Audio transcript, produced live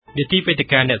នីតិវេទិ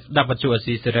កាអ្នកស្ដាប់វិទ្យុអ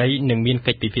ស៊ីសេរីនឹងមាន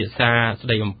កិច្ចពិភាក្សាស្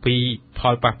ដីអំពីផ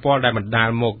លប៉ះពាល់ដែលបណ្ដាល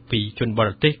មកពីជនបរ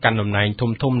ទេសកាន់តំណែងធំ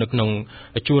ៗនៅក្នុង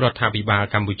ជួររដ្ឋាភិបាល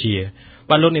កម្ពុជា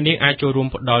បាទលោកអ្នកនាងអាចចូលរួម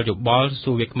ផ្ដល់យោបល់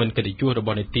សួរវាគ្មិនកិត្តិយសរប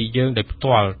ស់នីតិយើងដោយផ្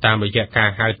ទាល់តាមរយៈការ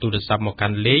ហៅទូរស័ព្ទមកកា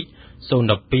ន់លេខ012 811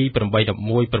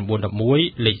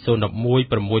 911លេខ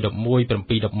011 611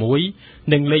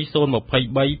 711និងលេខ023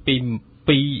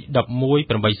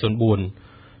 211 804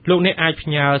លោកអ្នកអាចផ្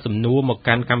ញើសំណួរមក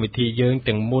កាន់កម្មវិធីយើង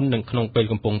ទាំងមុននិងក្នុងពេល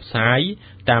កំពុងផ្សាយ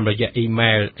តាមរយៈអ៊ី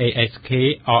មែល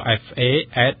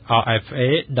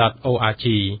ask.rfa@rfa.org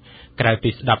ក្រៅពី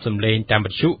ស្ដាប់សំឡេងតាម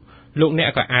វិទ្យុលោកអ្នក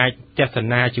ក៏អាចទស្ស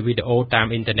នាជាវីដេអូតាម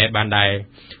អ៊ីនធឺណិតបានដែរ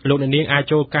លោកអ្នកនាងអាច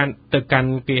ចូលទៅកា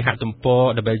ន់គេហទំព័រ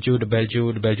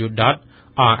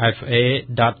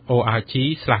www.rfa.org/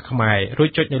 ខ្មែររួច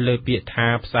ចុចនៅលើពាក្យថា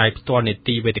ផ្សាយផ្ទាល់នី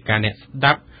តិវេទិកាអ្នកស្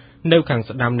ដាប់នៅខាង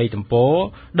ស្ដាំនៃទំព័រ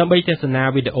ដើម្បីទស្សនា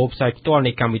វីដេអូផ្សាយផ្ទាល់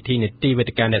នៃកម្មវិធីនីតិវេ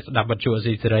ទិកាអ្នកស្ដាប់វិទ្យុអ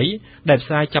ស៊ីសេរីដែលផ្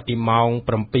សាយចាប់ពីម៉ោង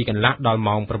 7 កន្លះដល់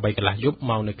ម៉ោង 8 កន្លះយប់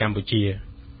ម៉ោងនៅកម្ពុជា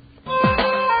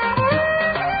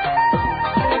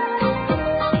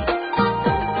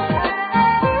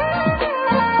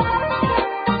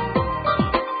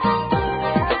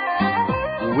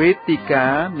វេទិកា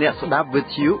អ្នកស្ដាប់វិ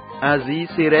ទ្យុអាស៊ី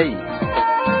សេរី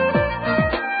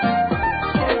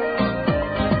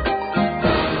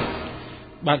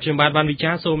បាទខ្ញុំបានវិ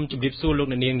ចារសូមជម្រាបសួរលោក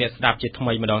អ្នកនាងអ្នកស្ដាប់ជាថ្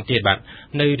មីម្ដងទៀតបាទ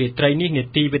នៅរាត្រីនេះនី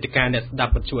តិវេទិកាអ្នកស្ដា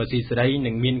ប់វិទ្យុអស៊ីសេរី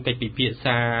នឹងមានកិច្ចពិភាក្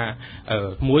សា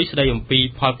មួយស្ដីអំពី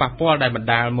ផលប៉ះពាល់ដែលបណ្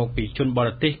ដាលមកពីជនបរ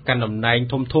ទេសកាន់តំណែង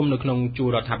ធំៗនៅក្នុងជួរ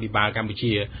រដ្ឋាភិបាលកម្ពុ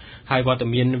ជាហើយវត្ត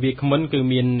មានវាគ្មិនគឺ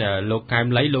មានលោកកែម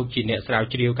លីលោកជាអ្នកស្រាវ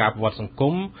ជ្រាវការប្រវត្តិសង្គ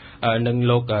មនិង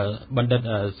លោកបណ្ឌិត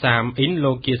សាមអ៊ីន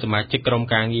លោកជាសមាជិកក្រុម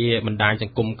ការងារបណ្ដាញស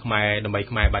ង្គមខ្មែរដើម្បី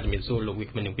ខ្មែរបាទជំរាបសួរលោកវា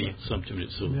គ្មិនទាំងពីរសូមជម្រាប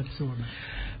សួរ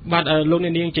បាទលោកអ្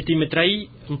នកនាងជាទីមេត្រី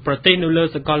ប្រទេសនៅលើ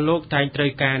សកលលោកតែងត្រូវ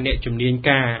ការអ្នកជំនាញ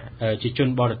ការជាជន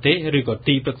បរទេសឬក៏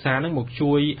ទីប្រឹក្សានឹងមក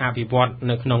ជួយអភិវឌ្ឍ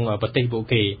នៅក្នុងប្រទេសពួក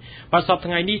គេបាទសប្តាហ៍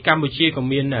ថ្ងៃនេះកម្ពុជាក៏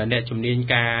មានអ្នកជំនាញ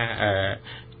ការ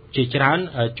ជាច្រើន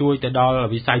ជួយទៅដល់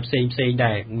វិស័យផ្សេង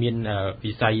ដែរមាន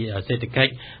វិស័យសេដ្ឋកិច្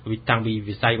ចតាំងពី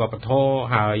វិស័យវប្បធម៌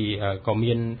ហើយក៏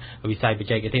មានវិស័យបច្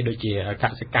ចេកទេសដូចជាក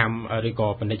សិកម្មឬក៏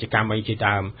ពាណិជ្ជកម្មអីជា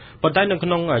ដើមប៉ុន្តែនៅក្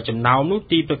នុងចំណោមនោះ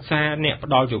ទីប្រឹក្សាអ្នក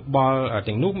ផ្ដល់យោបល់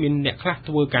ទាំងនោះមានអ្នកខ្លះ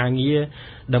ធ្វើការងារ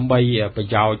ដើម្បីប្រ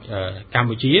យោជន៍កម្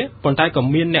ពុជាប៉ុន្តែក៏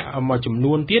មានអ្នកមួយចំ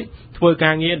នួនទៀតធ្វើ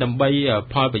ការងារដើម្បី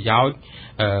ផលប្រយោជន៍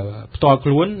ផ្ទាល់ខ្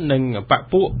លួននិងបព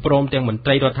ពួកព្រមទាំងមន្ត្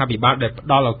រីរដ្ឋាភិបាលដែលផ្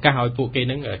ដល់ឱកាសឲ្យពួកគេ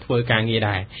នឹងធ្វើការងារ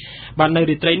ដែរបាទនៅ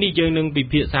រាត្រីនេះយើងនឹងពិ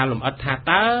ភាក្សាលម្អិតថា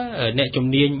តើអ្នកជំ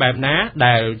នាញបែបណា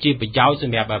ដែលជាប្រយោជន៍ស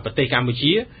ម្រាប់ប្រទេសកម្ពុ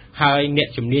ជាហើយអ្នក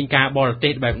ជំនាញការបរទេ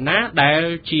សបែបណាដែល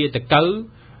ជាតកូវ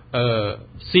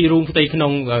ស៊ីរូងផ្ទៃក្នុ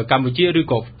ងកម្ពុជាឬ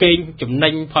ក៏កេងចំណេ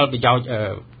ញផលប្រយោជន៍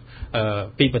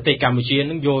ពីប្រទេសកម្ពុជា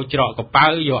នឹងយកច្រកកប៉ៅ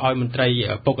យកឲ្យមន្ត្រី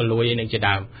ពុករលួយនឹងជា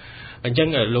ដើមអញ្ចឹង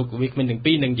លោកវិក្កាមទាំង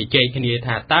ពីរនឹងជជែកគ្នា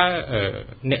ថាតើ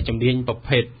អ្នកជំនាញប្រ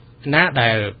ភេទណាដែ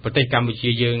លប្រទេសកម្ពុជា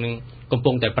យើងនឹងកំ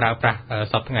ពុងតែប្រើប្រាស់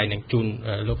សប្តាហ៍ថ្ងៃនឹងជូន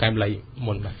លោកកែមលី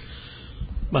មុន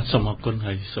បាទសូមអរគុណ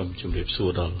ហើយសូមជម្រាបសួរ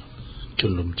ដល់ជ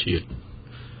នរួមជាតិ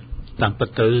តាមពិត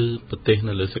ទៅប្រទេស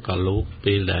នៅលើសកលលោក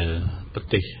ពេលដែលប្រ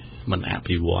ទេសមិនអ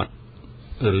ភិវឌ្ឍ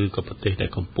ឬក៏ប្រទេសដែល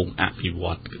កំពុងអភិវ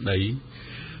ឌ្ឍក្តី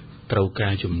ត្រូវកា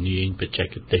រជំនាញបច្ចេក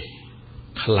ទេស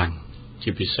ខ្លាំងជា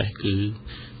ពិសេសគឺ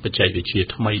បច្ចេកវិទ្យា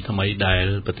ថ្មីដែល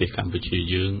ប្រទេសកម្ពុជា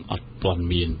យើងអត់ទាន់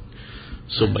មាន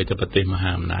សូម្បីតែប្រទេសម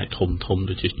ហាអំណាចធំ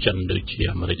ដូចជាចិនដូចជា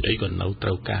អាមេរិកអីក៏នៅត្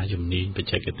រូវការជំនាញបច្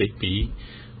ចេកទេសពី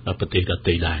ប្រទេសដ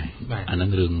ទៃដែរអាហ្នឹ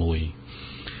ងរឿងមួយ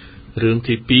រឿង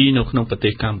ទី2នៅក្នុងប្រទេ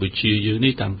សកម្ពុជាយើង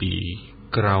នេះតាំងពី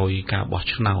ក្រោយការបោះ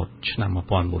ឆ្នោតឆ្នាំ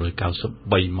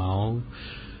1993មក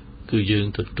គឺយើង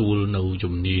ទទួលនៅ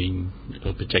ជំនាញ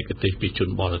បច្ចេកទេសពីជន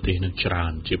បរទេសនឹងច្រើ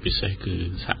នជាពិសេសគឺ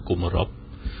សហគមន៍អឺរ៉ុប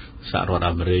សហរដ្ឋ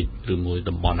អាមេរិកឬមួយ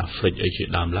តំបន់អាហ្វ្រិកអីជា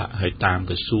ដើមឡាហើយតាម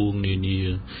ក្រសួងនានា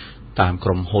តាមក្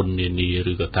រុមហ៊ុននានា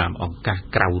ឬក៏តាមអង្គការ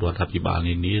ក្រៅរដ្ឋាភិបាល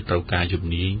នានាត្រូវការជំ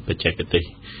នាញបច្ចេកទេស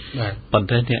ប៉ុន្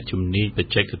តែអ្នកជំនាញប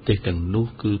ច្ចេកទេសទាំងនោះ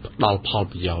គឺផ្ដល់ផល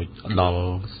ប្រយោជន៍ដល់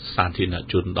សាធារណ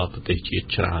ជនដល់ប្រទេសជាតិ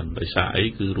ច្រើនដោយសារអី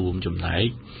គឺរួមចំណែក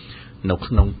នៅ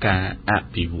ក្នុងការអ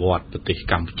ភិវឌ្ឍប្រទេស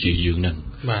កម្ពុជាយើងហ្នឹង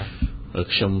បាទ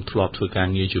ខ្ញុំធ្លាប់ធ្វើការ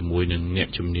ងារជាមួយនឹងអ្នក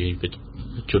ជំនាញ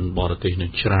ជនបរទេសនឹ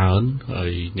ងច្រើនហើ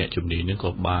យអ្នកជំនាញនឹង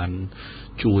ក៏បាន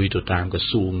ជួយទៅតាមក្រ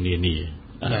សួងនានា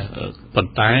ប៉ុ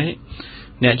ន្តែ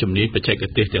អ្នកជំនាញបច្ចេក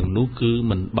ទេសទាំងនោះគឺ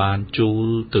មិនបានចូល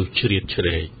ទៅជ្រៀតជ្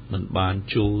រែកមិនបាន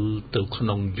ចូលទៅក្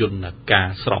នុងយន្តការ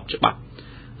ស្របច្បាប់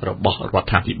របស់រដ្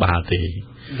ឋាភិបាលទេ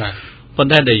បាទប៉ុន្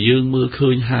តែដែលយើងមើលឃើ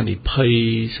ញហានិភ័យ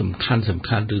សំខាន់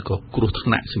ឬក៏គ្រោះថ្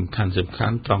នាក់សំខាន់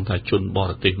ត្រង់ថាជនប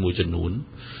រទេសមួយចំនួន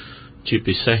ជា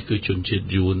ពិសេសគឺជនជាតិ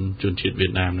យួនជនជាតិវៀ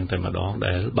តណាមនឹងតែម្ដង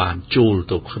ដែលបានចូល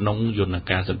ទៅក្នុងយន្ត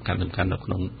ការសំខាន់ៗនៅក្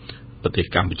នុងប្រទេស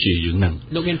កម្ពុជាយើងហ្នឹង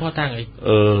លោកមានផុសតាំងអី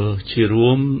ជារួ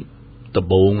មដំ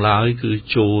បូងឡើយគឺ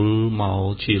ចូលមក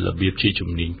ជារបៀបជាជំ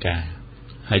នាញការ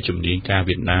ហើយជំនាញការ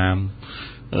វៀតណាម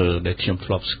ដែលខ្ញុំធ្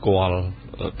លាប់ស្គាល់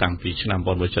តាំងពីឆ្នាំ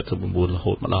1979រ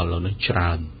ហូតមកដល់ឥឡូវនេះច្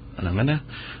រើនអាហ្នឹងណា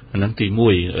អាហ្នឹងទី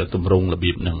1ទម្រង់រ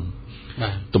បៀបហ្នឹង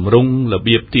ទម្រង់រ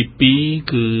បៀបទី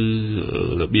2គឺ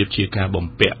របៀបជាការបំ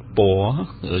ពាក់ពណ៌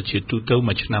ជាទូទៅ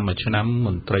មួយឆ្នាំម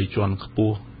ន្ត្រីជាន់ខ្ព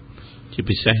ស់ជា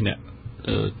ពិសេសអ្នក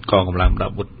កងកម្លាំងប្រដា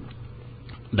ប់អាវុធ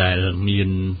ដែលមាន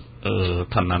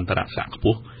ឋានន្តរស័ក្តិខ្ព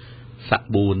ស់ស័ក្តិ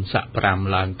4ស័ក្តិ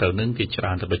5ឡើងទៅនឹងគេច្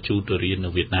រើនទៅបញ្ជូនទៅរៀននៅ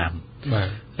វៀតណាមបាទ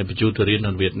ហើយបញ្ជូនទៅរៀន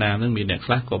នៅវៀតណាមនឹងមានអ្នក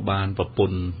ខ្លះក៏បានប្រព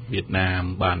ន្ធវៀតណាម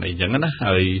បានអីចឹងណា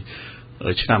ហើយ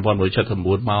ឆ្នាំ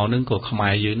1979មកនឹងក៏ខ្មែ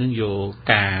រយើងនឹងយក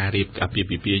ការរៀបអាពាហ៍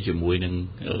ពិពាហ៍ជាមួយនឹង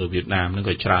វៀតណាមនឹង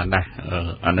ក៏ច្រើនដែរ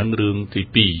អានឹងរឿងទី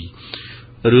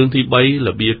2រឿងទី3រ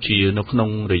បៀបជានៅក្នុង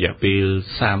រយៈពេល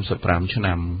35ឆ្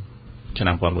នាំ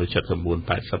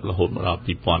1979-80រហូតមកដល់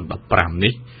2015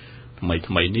នេះថ្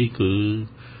មីនេះគឺ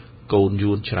កូន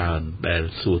យួនច្រើនដែល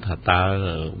សួរថាតើ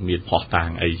មានផុសតាង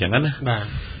អីចឹងណាបាទ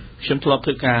ខ្ញុំធ្លាប់ធ្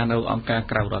វើការនៅអង្គការ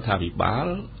ក្រៅរដ្ឋាភិបាល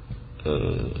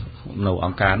នៅអ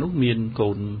ង្គការនោះមានកូ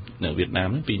ននៅវៀតណាម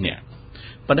ហ្នឹង2នាក់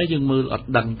ប៉ុន្តែយើងមើលអត់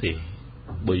ដឹងទេ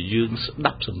បើយើងស្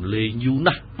ដាប់សំឡេងយូរ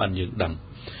ណាស់បានយើងដឹង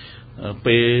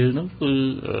ពេលហ្នឹងគឺ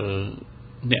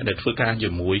អ្នកដែលធ្វើការជា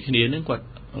មួយគ្នាហ្នឹងគាត់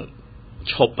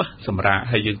ឈប់សម្រាប់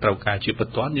ឲ្យយើងត្រូវការជាប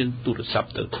ន្ទាន់យើងទូរស័ព្ទ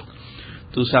ទៅ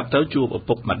ជួបឪ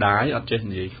ពុកម្ដាយអត់ចេះ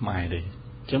និយាយខ្មែរទេអ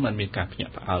ញ្ចឹងมันមានការភ្ញា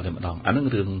ក់ផ្អើលតែម្ដងអាហ្នឹង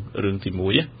រឿងទី1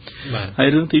ហើយ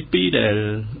រឿងទី2ដែល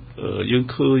យើង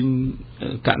ឃើញ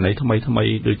ករណីថ្មី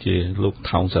ដូចជាលោក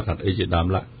ថោងសារ៉ាត់អីជាដើម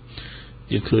ឡា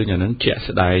យើងឃើញអាហ្នឹងជាក់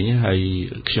ស្ដែងហើយ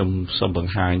ខ្ញុំសូមប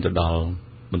ង្ហាញទៅដល់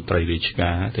មន្ត្រីរាជ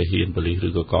ការទាហានប៉ូលីសឬ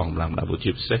ក៏កងកម្លាំងប្រដាប់អាវុធ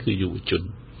ជាពិសេសគឺយុវជន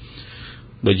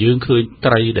បើយើងឃើញ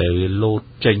ត្រីដែលលោត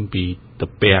ចេញពីត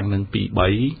ពាំងនឹង2-3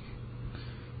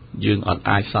យើងអត់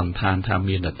អាចសន្និដ្ឋានថា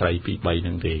មានតែត្រី2-3ហ្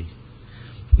នឹងទេ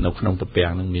នៅក្នុងតពាំ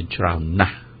ងហ្នឹងមានច្រើនណា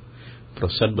ស់ប្រ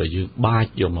សិនបើយើងបាច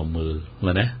យកមកមើល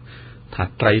មែនទេថា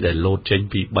ត្រីដែលលោតចេញ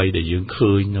2-3ដែលយើង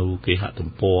ឃើញនៅគេហទំ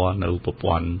ព័រនៅប្រ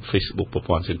ព័ន្ធ Facebook ប្រ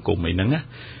ព័ន្ធសង្គមអីហ្នឹងណា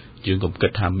យើងកុំគិត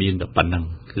ថាមានតែប៉ុណ្្នឹង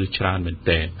គឺច្រើនមែន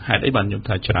តើហេតុអីបានខ្ញុំ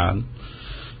ថាច្រើន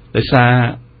ដោយសារ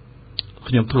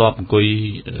ខ្ញុំធ្លាប់អង្គុយ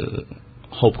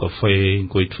ហូបកាហ្វេអ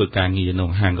ង្គុយធ្វើការងារនៅ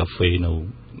ហាងកាហ្វេនៅ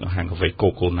ហាងកាហ្វេកូ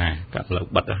កូណាកាត់លើ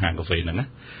បាត់ទៅហាងកាហ្វេហ្នឹងណា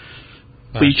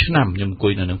2ឆ្នាំខ្ញុំអង្គុ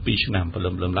យនៅនឹង2ឆ្នាំព្រលឹ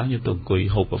មឡើងខ្ញុំទៅអង្គុយ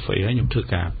ហូបកាហ្វេហើយខ្ញុំធ្វើ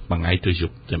ការមួយថ្ងៃទៅយ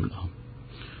ប់តែម្ដង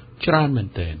ច្រើនមែន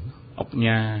តើអុក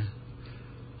ញ៉ា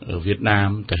វៀតណាម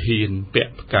តាហ៊ានពា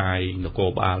ក់ផ្កាយនគរ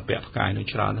បាលពាក់ផ្កាយនឹង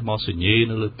ច្រើនមកសញ្ញេ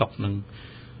នៅលើតុនឹង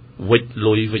វិច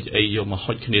លុយវិចអីយកមក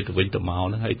ហុចគ្នាទៅវិញទៅមក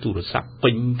ហ្នឹងហើយទូរស័ព្ទ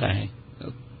ពេញតែ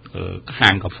ហា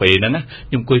ងកាហ្វេហ្នឹងណា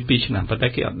ខ្ញុំអង្គុយ2ឆ្នាំប៉ុន្តែ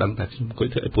គេអត់ដឹងថាខ្ញុំអង្គុយ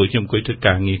ធ្វើឲ្យពួកខ្ញុំអង្គុយធ្វើ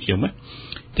ការងារខ្ញុំណា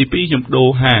ទី2ខ្ញុំដូរ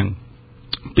ហាង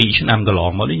2ឆ្នាំកន្ល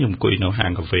ងមកនេះខ្ញុំអង្គុយនៅហា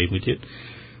ងកាហ្វេមួយទៀត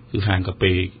គឺហាងកាហ្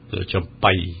វេចំ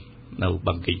បៃនៅ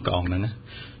បឹងកេងកងហ្នឹងណា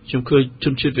ខ្ញុំឃើញជ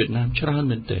នជាតិវៀតណាមច្រើន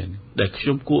មែនទែនដែលខ្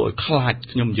ញុំគួរឲ្យខ្លាច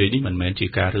ខ្ញុំនិយាយនេះមិនមែនជា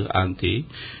ការរើសអើងទេ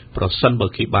ប្រសិនបើ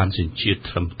គេបានសញ្ជាតិ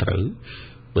ត្រឹមត្រូវ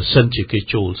បើសិនជាគេ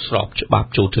ចូលស្របច្បាប់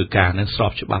ចូលធ្វើការនឹងស្រ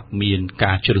បច្បាប់មាន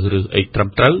ការជ្រើសរើសអីត្រឹម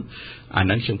ត្រូវអាហ្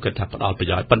នឹងខ្ញុំគិតថាផ្ដល់ប្រ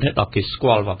យោជន៍ប៉ុន្តែដល់គេស្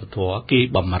គាល់វប្បធម៌គេ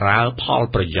បំរើផល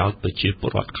ប្រយោជន៍ប្រជាពល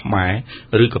រដ្ឋខ្មែ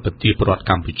រឬក៏ប្រជាពលរដ្ឋ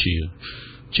កម្ពុជា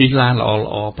ជិះឡានល្អ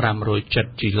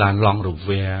570ជិះឡានឡង់រ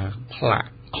វែផ្លាក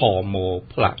ខម៉ូ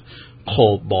ផ្លាកខ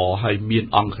បហើយមាន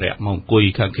អង្គរៈមកអង្គុយ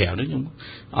ខាងក្រៅនេះខ្ញុំ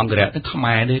អង្គរៈនេះខ្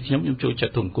មែរទេខ្ញុំចូលចិ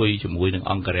ត្តទៅអង្គុយជាមួយនឹង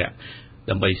អង្គរៈ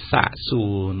ដើម្បីសាកសួរ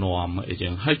នាំអីចឹ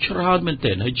ងហើយច្រើនមែន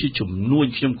ទែនហើយជាជំនួយ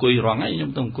ខ្ញុំអង្គុយរងហើយខ្ញុំ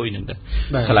ទៅអង្គុយនឹងតែ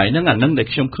កន្លែងហ្នឹងអាហ្នឹងដែល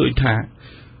ខ្ញុំឃើញថា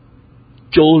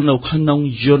ចូលនៅក្នុង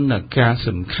យន្តការ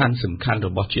សំខាន់រ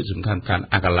បស់ជាតិសំខាន់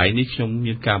អាកន្លែងនេះខ្ញុំ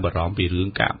មានការបារម្ភពីរឿង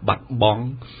ការបាត់បង់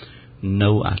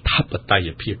នៅអធិបតេយ្យ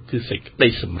ភាពគឺសេចក្តី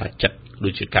សម្រេចចិត្ត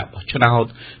ដូចជាការបោះឆ្នោត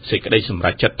សេចក្តីសម្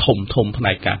រេចចិត្តធំផ្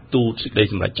នែកការទូតសេចក្តី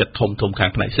សម្រេចចិត្តធំខាង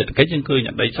ផ្នែកសេដ្ឋកិច្ចយើងឃើញ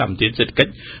អតីតសម្បត្តិសេដ្ឋកិច្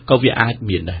ចក៏វាអាច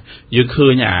មានដែរយើងឃើ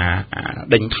ញ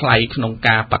ដេញថ្លៃក្នុង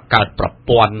ការបង្កើតប្រ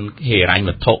ព័ន្ធហិរញ្ញវ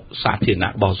ត្ថុសាធារ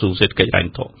ណៈបោះស៊ូសេដ្ឋកិច្ចហិរញ្ញ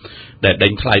វត្ថុដែលដេ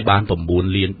ញថ្លៃបាន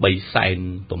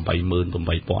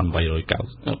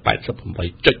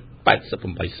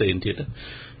9,388,888.88 សេនទៀត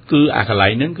គឺអាកន្លែ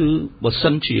ងហ្នឹងគឺបើសិ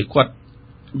នជាគាត់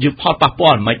យើងផលប៉ះពា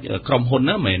ល់មិនក្រុមហ៊ុន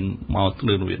ណាមិនមក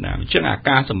លើវៀតណាមអញ្ចឹងអា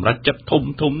ការសម្រេចចិត្តធំ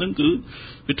ហ្នឹងគឺ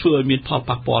វាធ្វើឲ្យមានផល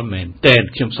ប៉ះពាល់មែនតែ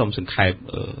ខ្ញុំសូមសង្ខេប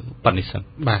ប៉ុណ្្នេះសិន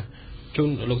បាទជូន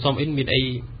លោកសំអ៊ិនមានអី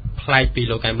ផ្លែកពី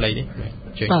លោកកែមលីនេះ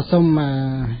បាទសូម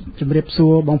ជម្រាបសួ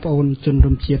របងប្អូនជន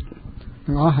រួមជាតិ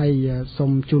ngó hay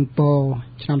sôm chun po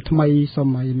chăm thay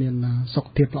sôm hay miền sọc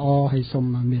thiệp lo hay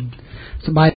sôm miềnส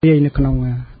บายดีในขนม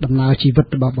ดำนาชีวิต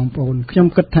แบบบางปนខ្ញុំ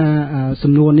គិតថា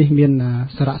សំណួរនេះមាន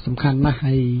សារៈសំខាន់ណាស់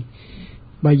ហើយ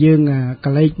បើយើងក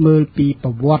លេចមើលពីប្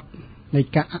រវត្តិនៃ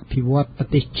ការអភិវឌ្ឍប្រ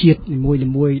ទេសជាតិនី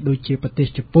មួយៗដូចជាប្រទេស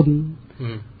ជប៉ុន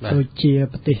ដូចជា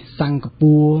ប្រទេសសិង្ហ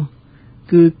បុរី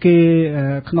គឺគេ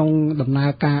ក្នុងដំណើរ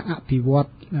ការអភិវឌ្ឍ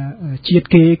ជាតិ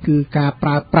គេគឺការប្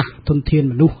រើប្រាស់ធនធាន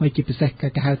មនុស្សហើយជាពិសេស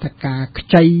គេហៅថាការខ្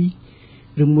ចី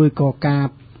ឬមួយក៏ការ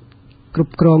គ្រ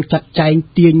ប់គ្រងចាត់ចែង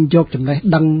ទាញយកចំណេះ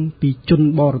ដឹងពីជន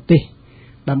បរទេស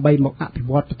ដើម្បីមកអភិ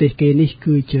វឌ្ឍប្រទេសគេនេះ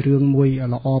គឺជារឿងមួយ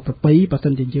ល្អប្រពៃបើមិ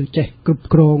នជាយើងចេះគ្រប់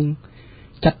គ្រង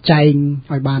ចាត់ចែង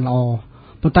ឲ្យបានល្អ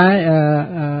ប៉ុន្តែ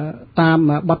តាម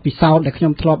បទពិសោធន៍ដែលខ្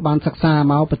ញុំធ្លាប់បានសិក្សា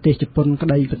មកប្រទេសជប៉ុនក្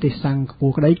តីប្រទេសសិង្ហបុ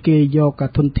រីក្តីគេយក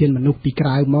ធនធានមនុស្សពីក្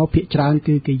រៅមកភាគច្រើន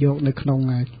គឺគេយកនៅក្នុង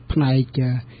ផ្នែក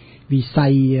វិស័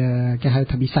យគេហៅ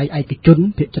ថាវិស័យឯកជន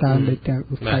ភាគច្រើនដូចតែ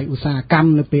វិស័យឧស្សាហកម្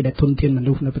មនៅពេលដែលធនធានម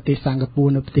នុស្សនៅប្រទេសសិង្ហបុ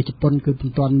រីនៅប្រទេសជប៉ុនគឺពុំ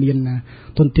ទាន់មាន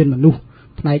ធនធានមនុស្ស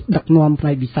ផ្នែកដឹកនាំផ្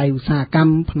នែកវិស័យឧស្សាហក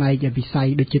ម្មផ្នែកវិស័យ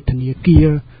ដូចជាធនាគារ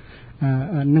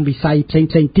និងវិស័យផ្សេងៗ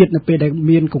ទៀតនៅពេលដែល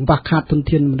មានកង្វះខាតធន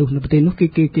ធានមនុស្សនៅប្រទេសនោះគេ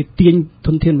ទាញធ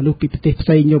នធានមនុស្សពីប្រទេសផ្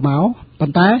សេងយកមកប៉ុ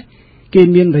ន្តែគេ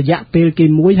មានរយៈពេលគេ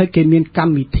មួយហើយគេមានក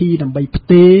ម្មវិធីដើម្បីផ្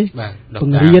ទេរប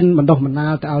ង្រៀនបណ្ដុះបណ្ដា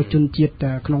លទៅឲ្យជនជាតិ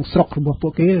ក្នុងស្រុករបស់ពួ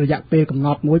កគេរយៈពេលកំណ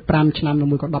ត់មួយ5ឆ្នាំឬ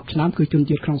មួយក៏10ឆ្នាំគឺជន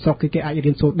ជាតិក្នុងស្រុកគេអាច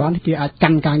រៀនសូត្របានគេអាចកា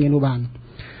ន់ការងារនោះបាន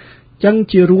អញ្ចឹង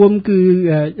ជារួមគឺ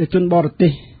ជនបរទេ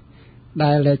ស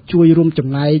ដែលជួយរួមចំ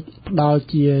ណែកផ្ដល់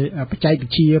ជាបច្ចេកវិ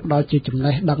ទ្យាផ្ដល់ជាចំ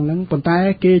ណេះដឹងហ្នឹងប៉ុន្តែ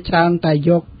គេច្រើនតែ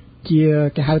យកជា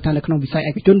គេហៅថានៅក្នុងវិស័យ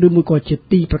ឯកជនឬមួយក៏ជា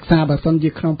ទីប្រឹក្សាបើសិនជា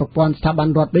ក្នុងប្រព័ន្ធស្ថាប័ន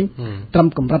រដ្ឋវិញត្រឹម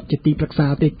កម្រិតជាទីប្រឹក្សា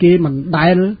ទេគេមិនដែ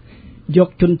លយក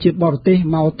ជនជាតិបរទេស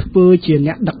មកធ្វើជា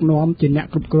អ្នកដឹកនាំជាអ្នក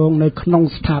គ្រប់គ្រងនៅក្នុង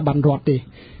ស្ថាប័នរដ្ឋទេ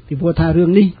ពីព្រោះថារឿង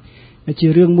នេះជា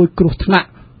រឿងមួយគ្រោះថ្នាក់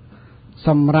ស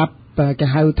ម្រាប់គេ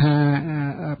ហៅថា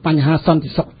បញ្ហាសន្តិ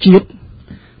សុខជាតិ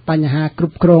បញ្ហាគ្រ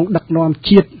ប់គ្រងដឹកនាំ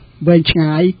ជាតិវែងឆ្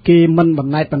ងាយគេមិនប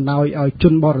ណ្តែតបណ្ដោយឲ្យជ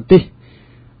នបរទេស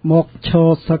មកឈ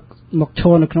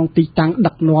រនៅក្នុងទីតាំង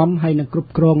ដឹកនាំហើយនឹងគ្រប់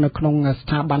គ្រងនៅក្នុងស្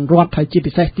ថាប័នរដ្ឋហើយជា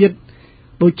ពិសេសទៀត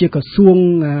ដូចជាក្រសួង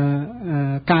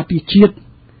ការពារជាតិ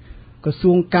ក្រ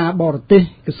សួងការបរទេស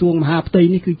ក្រសួងមហាផ្ទៃ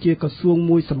នេះគឺជាក្រសួង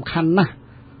មួយសំខាន់ណាស់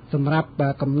សម្រាប់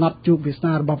កំណត់ជោគវាស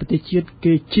នារបស់ប្រទេសជាតិ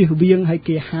គេជៀសវាងហើយ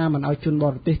គេហាមមិនឲ្យជនប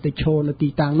រទេសទៅឈរនៅទី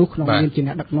តាំងនោះក្នុងនាមជា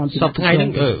អ្នកដឹកនាំជាថ្ងៃហ្នឹ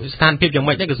ងស្ថានភាពយ៉ាង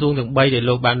ម៉េចដែរក្រសួងទាំង3ដែល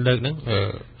លោកបានលើកហ្នឹង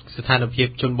ស្ថានភាព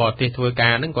ជនបរទេសធ្វើកា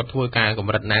រហ្នឹងគាត់ធ្វើការក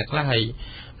ម្រិតណាខ្លះហើយ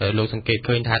លោកសង្កេត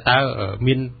ឃើញថាតើ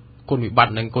មានគុណវិបត្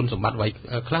តិនិងគុណសម្បត្តិអ្វី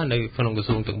ខ្លះនៅក្នុងក្រ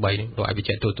សួងទាំង3នេះលោកអាចបញ្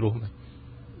ជាក់ទូទ្រូងបាទ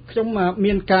ខ្ញុំ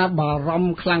មានការបារម្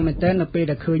ភខ្លាំងមែនទែននៅពេល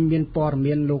ដែលឃើញមានព័ត៌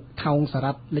មានលោកថោងសា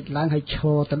រ៉ាត់លេចឡើងហើយឈ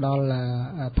រទៅដល់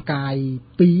ផ្កាយ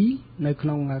2នៅក្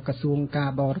នុងក្រសួងការ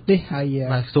បរទេសហើយ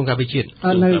ក្រសួងការពារជាតិ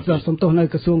នៅសំទោសនៅ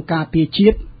ក្រសួងការពារជា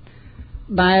តិ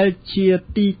ដែលជា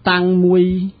ទីតាំងមួយ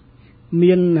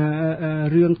មាន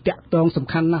រឿងតាក់ទងសំ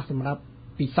ខាន់ណាស់សម្រាប់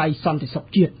វិស័យសន្តិសុខ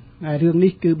ជាតិហើយរឿង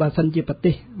នេះគឺបើសិនជាប្រ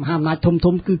ទេសមហាអំណាចធំ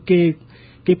ៗគឺ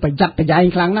គេប្រយ័ត្នប្រយែង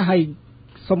ខ្លាំងណាស់ហើយ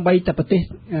សំបីតែប្រទេស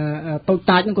តូច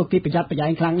តាចហ្នឹងក៏គេប្រយ័ត្នប្រយែ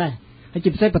ងខ្លាំងដែរហើយជា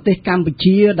ពិសេសប្រទេសកម្ពុ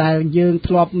ជាដែលយើង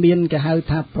ធ្លាប់មានគេហៅ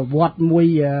ថាប្រវត្តិមួយ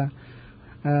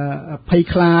ភ័យ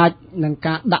ខ្លាចនឹង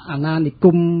ការដាក់អាណានិគ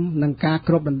មនឹងការ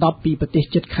គ្របដណ្ដប់ពីប្រទេស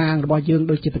ជិតខាងរបស់យើង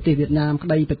ដូចជាប្រទេសវៀតណាមក្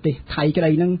តីប្រទេសថៃក្តី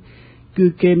ហ្នឹងគឺ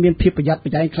គេមានភាពប្រយ័ត្នប្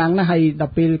រយែងខ្លាំងណាស់ហើយដ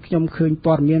ល់ពេលខ្ញុំឃើញ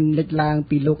ព័ត៌មានលេចឡើង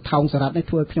ពីលោកថោងសារ៉ាត់នេះ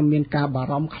ធ្វើឲ្យខ្ញុំមានការបា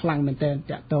រម្ភខ្លាំងមែនទែន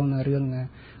តាក់ទងនឹងរឿង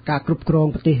ការគ្រប់គ្រង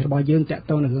ប្រទេសរបស់យើងតាក់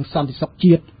ទងនឹងរឿងសន្តិសុខ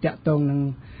ជាតិតាក់ទងនឹង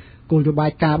គោលនយោបា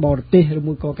យការបរទេសឬ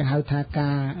មួយក៏គេហៅថាកា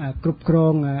រគ្រប់គ្រ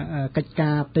ងកិច្ច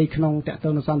ការផ្ទៃក្នុងតាក់ទ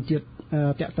ងនឹងសន្តិជាតិ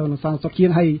តាក់ទងនឹងសន្តិសុខជា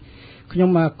តិហើយខ្ញុំ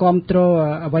គាំទ្រ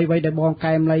អ្វីៗដែលបង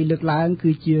កែមលៃលើកឡើង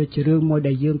គឺជារឿងមួយ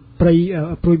ដែលយើងព្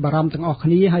រួយបារម្ភទាំងអស់គ្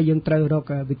នាហើយយើងត្រូវរក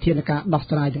វិធានការដោះ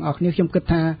ស្រាយទាំងអស់គ្នាខ្ញុំគិត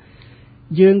ថា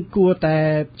យើងគួរតែ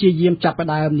ព្យាយាមចាប់ផ្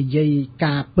ដើមនិយាយ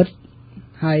ការពិត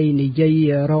ហើយនិយាយ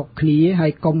រកគ្នាហើ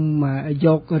យកុំយ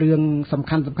ករឿងសំ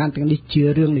ខាន់ទាំងនេះជា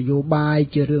រឿងនយោបាយ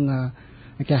ជារឿង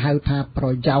គេហៅថាប្រ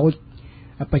យោជន៍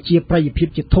ប្រជាប្រិយភាព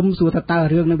ជាធំសួរថាតើ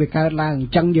រឿងនឹងវាកើតឡើងអ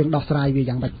ញ្ចឹងយើងដោះស្រាយវា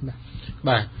យ៉ាងម៉េច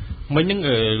បាទមិញហ្នឹង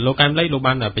លោកកែមលីលោក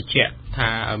បានបញ្ជាក់ថា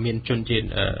មានជនជាតិ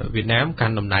វៀតណាមកា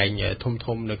ន់តំណែង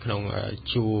ធំនៅក្នុង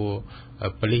ជួរ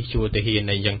ប៉ូលីសជួរទាហាន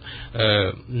អីចឹង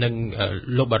នឹង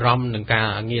លោកបារម្ភនឹងការ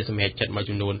ងារសម្រាប់ចិត្តមួយ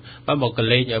ចំនួនបើមកក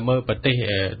លេចមើលប្រទេស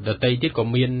ដទៃទៀតក៏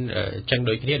មានចឹង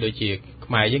ដូចគ្នាដូចជា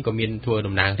ខ្មែរយើងក៏មានធ្វើ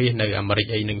តំណាងរាស្ត្រនៅអាមេរិក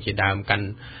អីនឹងជាដើមកាន់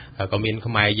ក៏មាន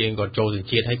ខ្មែរយើងក៏ចូលសញ្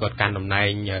ជាតិហើយក៏កាន់តំណែង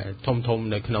ធំ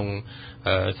នៅក្នុង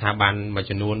ស្ថាប័នមួយ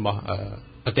ចំនួនរបស់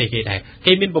ប្រទេសគេដែរ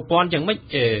គេមានប្រព័ន្ធយ៉ាងម៉េច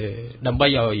ដើម្បី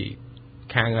ឲ្យ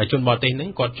ខាងជនបរទេសហ្នឹង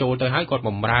គាត់ចូលទៅហើយគាត់ប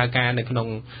ម្រើការនៅក្នុង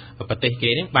ប្រទេសគេ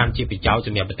ហ្នឹងបានជាប្រយោជន៍ស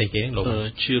ម្រាប់ប្រទេសគេហ្នឹងលោក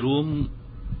ជារួម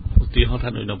ឧទាហរណ៍ថា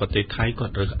នៅប្រទេសថៃគា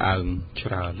ត់រើសអើងច្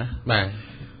រើនណាបាទ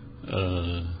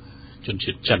ជន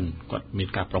ជាតិចិនគាត់មាន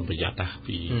ការប្រុងប្រយ័ត្នណា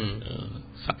ពី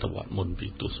សតវត្សមុនពី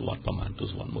ទសវត្សប្រហែលទ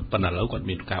សវត្សមុនប៉ុន្តែឥឡូវគាត់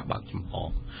មានការបើកចំហ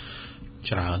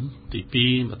ច្រើនទី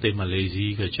2ប្រទេសម៉ាឡេស៊ី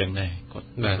ក៏ចឹងដែរគាត់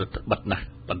បិទណាស់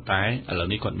ប៉ុន្តែឥឡូវ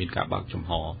នេះគាត់មានការបើកចំ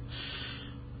ហ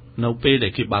នៅពេលដែ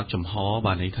លគេបើកចំហ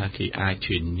បានន័យថាគេអាច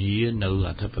ធានានៅ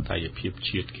អធិបតេយ្យភាព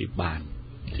ជាតិគេបាន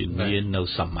ធានានៅ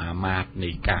សមាមាត្រនៃ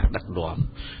ការដឹកនាំ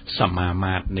សមា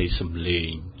មាត្រនៃសម្លេង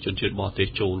ជនជាតិបរទេស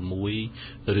ចូលមួយ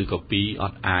ឬក៏ពីរអ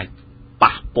ត់អាច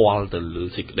ប៉ះពាល់ទៅលើ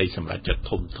សេចក្តីសម្រេចចិត្ត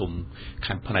ធំ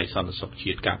ខាងផ្នែកសន្តិសុខ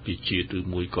ជាតិការពារជាតិឬ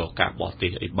មួយក៏ការបរទេ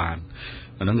សអីបាន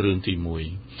អាហ្នឹងរឿងទី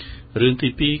1រឿងទី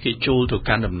2គេចូលទៅ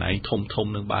កាន់តំណែងធំ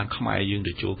នឹងបានខ្មែរយើង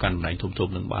ទៅចូលកាន់តំណែងធំ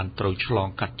នឹងបានត្រូវឆ្លង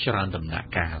កាត់ច្រើនដំណាក់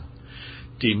កាល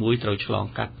ទី1ត្រូវឆ្លង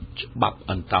កាត់ច្បាប់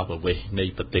អន្តោប្រវេសន៍នៃ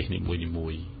ប្រទេសនីមួ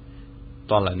យ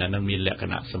តើឡើយនឹងមានលក្ខ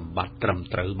ណៈសម្បត្តិត្រឹម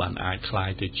ត្រូវបានអាចคล้าย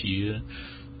ទៅជា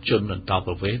ជនអន្តោ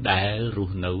ប្រវេសន៍ដែលរ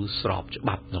ស់នៅស្របច្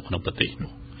បាប់នៅក្នុងប្រទេស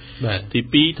នោះទី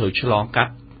2ត្រូវឆ្លងកា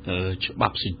ត់ច្បា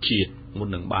ប់សញ្ជាតិមុន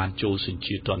នឹងបានចូលសញ្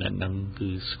ជាតិតអ្នកនឹងគឺ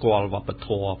ស្គាល់វប្បធ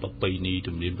ម៌ប្រពៃណី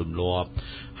ទំនៀមទម្លាប់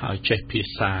ហើយចេះភា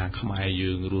សាខ្មែរ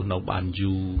យើងរស់នៅបាន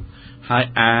យូរហើយ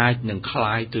អាចនឹងค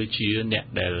ล้ายទៅជាអ្នក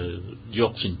ដែលយ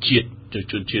កសញ្ជាតិ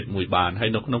ជនជាតិមួយបានហើយ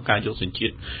នៅក្នុងការយកសញ្ជា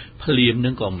តិភ្លាមនឹ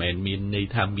ងក៏មិនមែនមានន័យ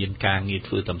ថាមានការងារ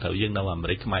ធ្វើត្រឹមត្រូវយើងនៅអាមេ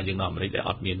រិកខ្មែរយើងនៅអាមេរិកដែល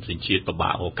អត់មានសញ្ជាតិពិបា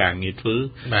ករកការងារធ្វើ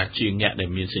ជាងអ្នកដែល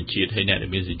មានសញ្ជាតិហើយអ្នកដែ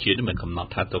លមានសញ្ជាតិមិនកំណត់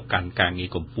ថាទៅកាន់ការងារ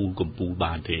កម្ពុជា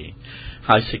បានទេ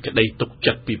ហើយសេចក្តីទុក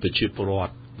ចិត្តពីប្រជាពលរ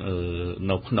ដ្ឋ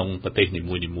នៅក្នុងប្រទេសនី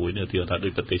មួយនៅទីថាដូ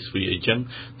ចប្រទេសស្វីអីចឹង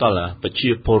តើប្រជា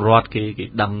ពលរដ្ឋគេ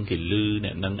ដឹងគេឮអ្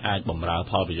នកនឹងអាចបម្រើ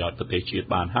ផលប្រយោជន៍ប្រទេសជាតិ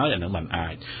បានហើយអានឹងមិនអា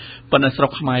ចប៉ុន្តែស្រុ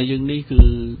កខ្មែរយើងនេះគឺ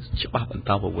ច្បាប់អន្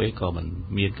តោប្រវេសន៍ក៏មិន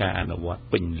មានការអនុវត្ត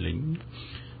ពេញលេញ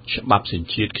ច្បាប់សញ្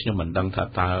ជាតិខ្ញុំមិនដឹងថា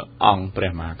តើអង្គព្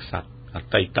រះមហាក្សត្រអ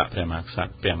តីតព្រះមហាក្សត្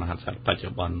រព្រះមហាក្សត្របច្ចុ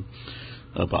ប្បន្ន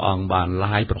ព្រះអង្គបាន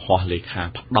ឡាយប្រហោះលេខា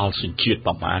ផ្ដល់សញ្ជាតិ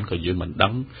ប្រមាណក៏យើងមិនដឹ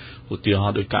ងឧទាហរ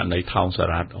ណ៍ដោយករណីថោងសា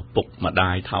រ៉ាត់ឪពុកម្ដា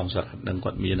យថោងសារ៉ាត់នឹង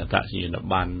គាត់មានអត្តសញ្ញាណ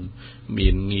ប័ណ្ណមា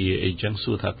នងារអីចឹង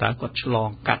សួរថាតើគាត់ឆ្លង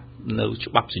កាត់នៅ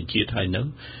ច្បាប់សញ្ជាតិហើយនៅ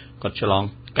គាត់ឆ្លង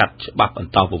កាត់ច្បាប់អ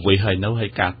ន្តោប្រវេសន៍ហើយនៅហើ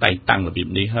យការតែងតាំងរបៀប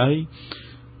នេះហើយ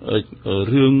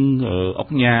រឿងអុក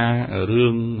ញ៉ារឿ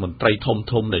ងមន្ត្រី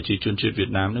ធំដែលជាជនជាតិវៀត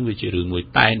ណាមនឹងវាជារឿងមួយ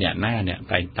តែអ្នកណាអ្នក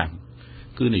តែងតាំង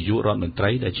គឺនាយករដ្ឋមន្ត្រី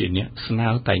ដែលជាអ្នកស្នើ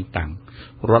តែងតាំង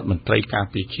រដ្ឋមន្ត្រីការ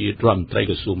ពារជាតិរដ្ឋមន្ត្រី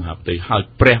ក្រសួងមហាផ្ទៃហើយ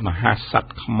ព្រះមហាក្សត្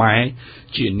រខ្មែរ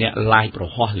ជាអ្នកឡាយប្រ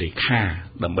ហោះលេខា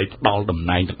ដើម្បីផ្ដល់តំ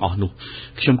ណែងទាំងអស់នោះ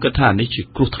ខ្ញុំគិតថានេះជា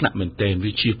គ្រោះថ្នាក់មែនទែន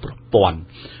វាជាប្រព័ន្ធ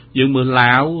យើងមើល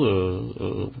ឡាវ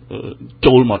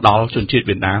ចូលមកដល់ជនជាតិ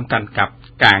វៀតណាមកាន់កាប់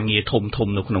ការងារធំ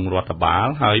នៅក្នុងរដ្ឋបាល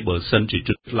ហើយបើសិនជាជ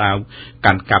នឡាវ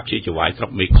កាន់កាប់ជាចៅហ្វាយស្រុ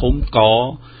កមេឃុំក៏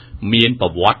មានប្រ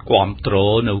វត្តិគ្រប់គ្រ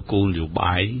ងនៅគោលនយោ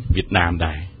បាយវៀតណាម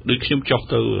ដែរដូចខ្ញុំចុះ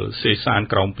ទៅសេសាន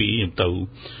ក្រោម2ខ្ញុំទៅ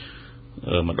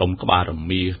ម្ដុំក្បាលរ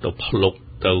មៀទៅភ្លុក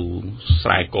ទៅស្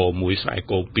រែក1ស្រែ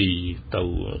ក2ទៅ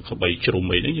ក្បីជ្រុំ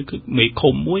អីហ្នឹងគឺមេ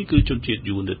ឃុំមួយគឺជនជាតិ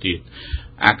យួនទៅទៀត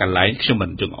អាកន្លែងខ្ញុំមិ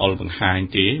នចង់អល់បង្ហាញ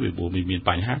ទេវាព្រោះមាន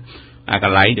បញ្ហាអាក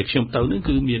ន្លែងដែលខ្ញុំទៅហ្នឹង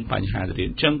គឺមានបញ្ហាទៅទៀត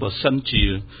អញ្ចឹងបើសិនជា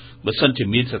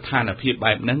មានស្ថានភាព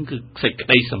បែបហ្នឹងគឺសេចក្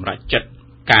តីសម្រេចចិត្ត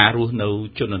ការរស់នៅ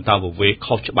ជនអន្តោប្រវេសន៍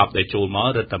ខុសច្បាប់ដែលចូលមក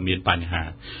រឹតតែមានបញ្ហា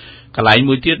កន្លែង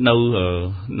មួយទៀត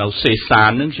នៅសេសាន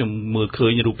ហ្នឹងខ្ញុំមើលឃើ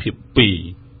ញរូបភាព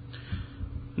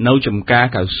2នៅចំការ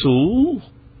កៅស៊ូ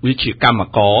វាជាកម្ម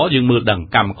ករយើងមើលដឹង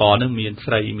កម្មករហ្នឹងមាន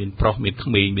ស្រីមានប្រុសមានក្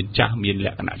មេងមានចាស់មានល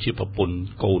ក្ខណៈជាប្រពន្ធ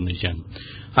កូនអញ្ចឹង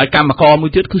ហើយកម្មករមួ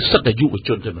យទៀតគឺសិទ្ធិយុវជ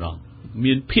នតែម្ដង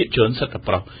មានភាគច្រើនសិទ្ធិ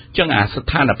ប្រុសអញ្ចឹងអាស្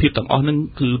ថានភាពទាំងអស់ហ្នឹង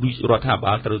គឺរដ្ឋាភិ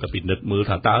បាលត្រូវតែពិនិត្យមើល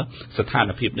ថាតើស្ថា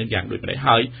នភាពហ្នឹងយ៉ាងដូចម្ដេច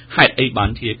ហើយហេតុអីបាន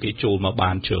ជាគេចូលមក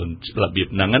បានច្រើនរបៀប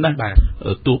ហ្នឹងណាបាទ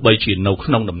ទោះបីជានៅ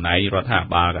ក្នុងតំណែងរដ្ឋាភិ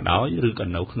បាលក៏ដោយឬក៏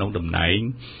នៅក្នុងតំណែង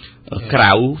ក្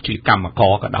រៅជាកម្មក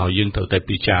រក៏ដោយយើងត្រូវតែ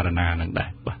ពិចារណាហ្នឹងដែរ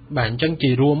បាទអញ្ចឹងជា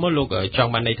រួមមកលោកច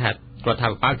ង់បានន័យថារដ្ឋា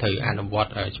ភិបាលត្រូវអនុវត្ត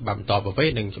ច្បាប់បន្តប្រវេស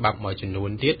ន៍និងច្បាប់មួយចំនួន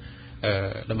ទៀត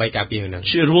ដើម្បីការពារហ្នឹង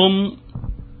ជារួម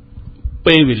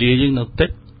ពេលវេលាយើងនៅតិច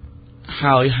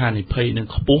ហើយហានិភ័យនឹង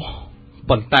ខ្ពស់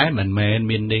ប៉ុន្តែមិនមែន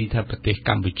មានន័យថាប្រទេសក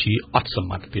ម្ពុជាអត់ស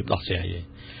មត្ថភាពដោះស្រាយទេ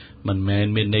មិនមែន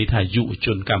មានន័យថាយុវជ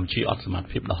នកម្ពុជាអត់សមត្ថ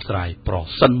ភាពដោះស្រាយប្រ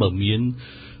សិនបើមាន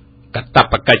កត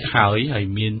បកិច្ចហើយ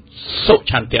មានសុ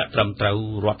ឆន្ទៈត្រឹមត្រូវ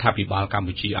រដ្ឋាភិបាលកម្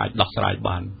ពុជាអាចដោះស្រាយ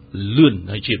បានលឿន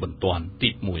ហើយជាបន្ទាន់ទី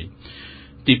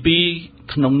1ទី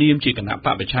2ក្នុងនាមជាគណៈប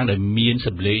ព្វប្រឆាំងដែលមានស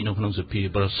ម្លេងនៅក្នុងសភា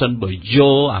ប្រសិនបើយ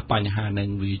កអាបញ្ហានឹង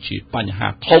វាជាបញ្ហា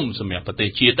ធំសម្រាប់ប្រទេស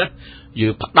ជាតិយើ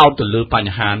ងផ្ដោតទៅលើប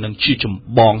ញ្ហានឹងជាចម្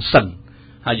បងសិន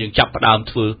ហើយយើងចាប់ផ្ដើម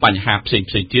ធ្វើបញ្ហាផ្សេង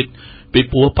ទៀត ពី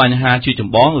ព្រោះបញ្ហាជាច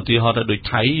ម្បងឧទាហរណ៍ទៅដូច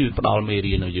ថៃផ្ដល់មេ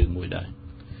រៀនឲ្យយើងមួយដែរ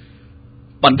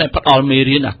ប៉ុន្តែផ្ដល់មេ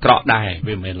រៀនអាក្រក់ដែរ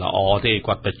វាមិនមែនល្អទេ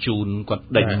គាត់បញ្ជូនគាត់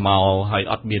ដេញមកហើយ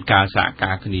អត់មានការសហ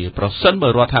ការគ្នាប្រសិនបើ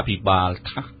រដ្ឋាភិបាល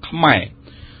ខ្មែរ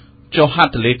ចុះហ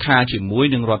ត្ថលេខាជាមួយ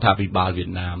នឹងរដ្ឋាភិបាលវៀត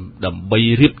ណាមដើម្បី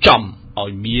រៀបចំឲ្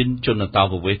យមានជនអន្តោ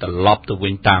ប្រវេសន៍ត្រឡប់ទៅវិ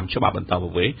ញតាមច្បាប់អន្តោប្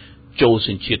រវេសន៍ចូលស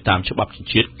ញ្ជាតិតាមច្បាប់សញ្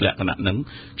ជាតិលក្ខណៈហ្នឹង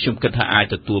ខ្ញុំគិតថាអាច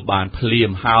ទទួលបានភ្លា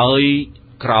មហើយ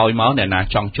ក្រោយមកអ្នកណា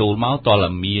ចង់ចូលមកតើ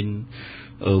មាន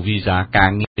វីសាកា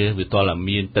រងារវាតើ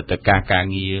មានទឹកតការការ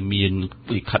ងារមាន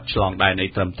លិខិតឆ្លងដែននៃ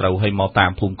ត្រឹមត្រូវឲ្យមកតា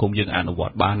មភូមិឃុំយើងអនុវ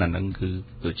ត្តបានអាហ្នឹង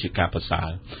គឺជាការប្រសើរ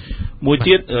មួយ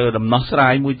ទៀតដំណោះស្រា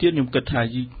យមួយទៀតខ្ញុំគិតថា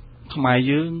ខ្មែរ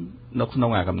យើងនៅក្នុង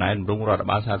កំណែតម្រង់រដ្ឋ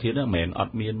បាលសាធារណៈមិនមែនអ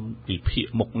ត់មានវិភាគ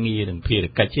មុខងារនិងភារ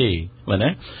កិច្ចទេមែនទេ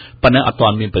ប៉ុន្តែអត់ទា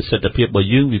ន់មានប្រសិទ្ធភាពបើ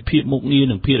យើងវិភាគមុខងារ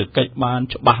និងភារកិច្ចបាន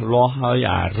ច្បាស់លាស់ហើយ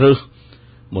អារើស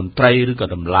មន្ត្រីឬក៏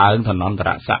ដំឡើងឋានន្តរ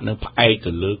ស័ក្តិនឹងផ្អែក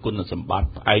ទៅលើគុណសម្បត្តិ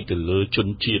ផ្អែកទៅលើជន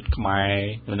ជាតិខ្មែ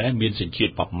រណាមានសញ្ជា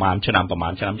តិប្រមាណឆ្នាំ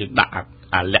យើងដាក់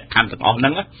អាលក្ខខណ្ឌទាំងអស់ហ្នឹ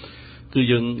ងគឺ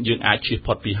យើងអាចជៀស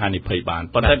ផុតពីហានិភ័យបាន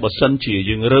ប៉ុន្តែបើសិនជា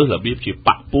យើងរើសរបៀបជា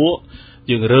បាក់ពួក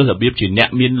យើងរើសរបៀបជាអ្នក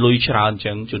មានលុយច្រើនអញ្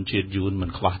ចឹងជនជាតិយួនមិន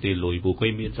ខ្វះទេលុយពួកគេ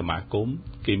មានសមាគម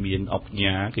គេមានអុក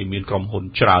ញ៉ាគេមានក្រុមហ៊ុន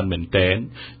ច្រើនមែនតែន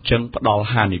អញ្ចឹងផ្ដល់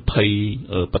ហានិភ័យ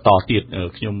បន្តទៀត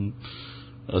ខ្ញុំ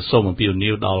សូមអំពាវនា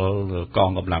វដល់កង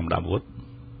កម្លាំងអាវុធ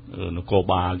នគរ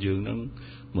បាលយើងនឹង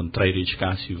មន្ត្រីរាជកា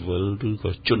រស៊ីវិលឬក៏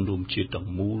ជនរួមជាតិទាំង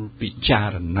មូលពិចា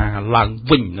រណាឡើង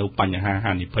វិញនៅបញ្ហា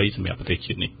ហានិភ័យសម្រាប់ប្រទេស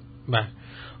ជាតិនេះបាទ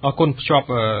អរគុណភ្ជាប់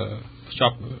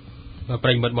ប្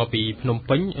រិយមិត្តមកពីភ្នំ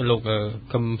ពេញលោក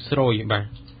កឹមស្រួយ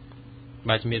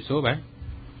បាទជំរាបសួរបាទ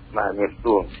ជំរាប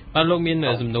សួរបាទលោកមាន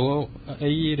សំណួរ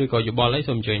អីឬក៏យោបល់អី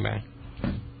សូមអញ្ជើញបាទ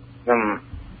ខ្ញុំ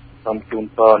សូមជូន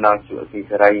ពរដល់ជួបទី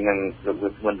សេរីនិងលោកវិ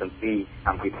ស្វទាំងពីរឆ្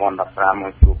នាំ2015ម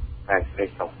កជួបតែស្រី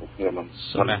សុខគ្នាមក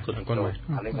សូមអរគុណបាទ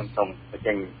អានេះខ្ញុំសូមបញ្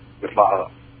ចេញយោបល់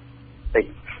តិច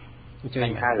អញ្ជើញ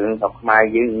ថារឿងរបស់ខ្មែរ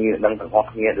យើងយើងដឹងទាំងអស់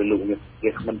គ្នាដោយលោក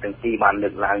វាគ្មិនទាំងពីរបានលើ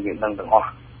កឡើងយើងដឹងទាំងអស់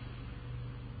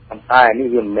ប៉ុន្តែនេះ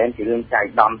វាមិនមែនជារឿងចៃ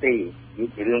ដន្យទេវា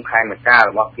ជារឿងផែនការ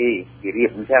របស់គេរៀប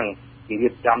អញ្ចឹងគេរៀ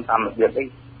បចំតាមរបៀបអី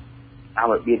តាម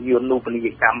របៀបយន្តនូបនីយ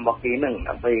កម្មរបស់គេនឹង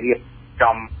ដើម្បីរៀប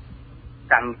ចំ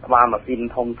កាន់ក្បាលម៉ាស៊ីន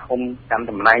ធំកាន់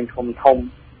តំណែងធំធំ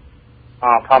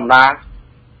ធម្មតា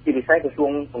ជាពិសេសក្រសួ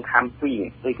ងសង្ខាំ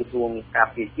2ដូចក្រសួងការ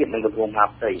ពារជាតិនិងក្រសួងមហា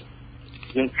ផ្ទៃ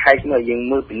យើងឆែកមើលយើង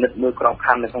មើលពិនិត្យមើលក្រប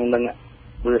ខ័ណ្ឌនៅក្នុងនឹង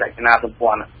មើលរចនាសម្ព័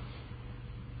ន្ធ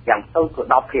យ៉ាងទៅក៏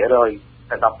 10%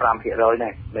 តែ 15% ដែ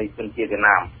រនៃជនជាតិវៀត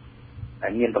ណាមតែ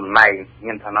មានតំណែង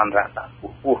មានឋានន្តរស័ក្តិ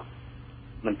ខ្ពស់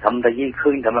មិនត្រឹមតែយើងឃើ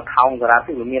ញតែមកថោងសារ៉ា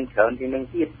ទេវាមានច្រើនជាងនឹង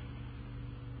ទៀត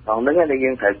ដល់នឹងតែយើ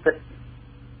ងត្រូវគិត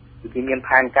គឺមាន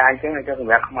ផែនការអញ្ចឹងហើយស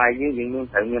ម្រាប់ខ្មែរយើងមាន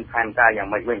ត្រូវមានផែនការយ៉ាង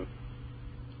ម៉េចវិញ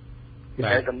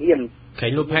តែមានគេ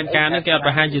លោកផែនការហ្នឹងគេអត់ប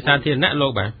ង្ហាញជាសាធារណៈលោ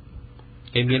កបាទ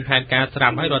គេមានផែនការស្រា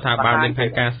ប់ហើយរដ្ឋាភិបាលមានផែន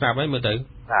ការស្រាប់ហើយមើលទៅ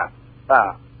បា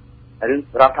ទរឿង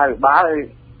រដ្ឋាភិបាល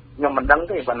ខ្ញុំមិនដឹង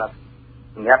ទេប៉ុន្តែ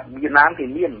សម្រាប់វៀតណាមគេ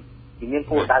មាន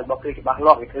គោលដៅរបស់គេច្បាស់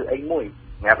លាស់គេធ្វើអីមួយ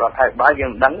សម្រាប់រដ្ឋាភិបាលយើ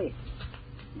ងមិនដឹងទេ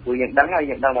ព្រោះយើងដឹងហើយ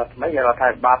យើងដឹងថាថ្មីរដ្ឋា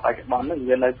ភិបាលបច្ចុប្បន្ននេះ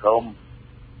វានៅក្រោម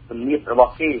ទំនាបរប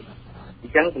ស់គេអ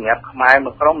ញ្ចឹងសម្រាប់ខ្មែរ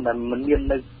មួយក្រុមដែលមិន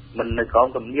នៅក្រោម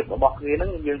ទំនាបរបស់គ្នាហ្នឹ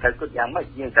ងយើងត្រូវគិតយ៉ាងម៉េច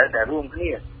យើងត្រូវតែរួមគ្នា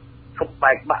ឈប់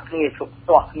បែកបាក់គ្នាឈប់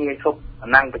ទាស់គ្នាឈប់អា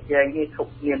ណាំងប្រជែងគ្នាឈ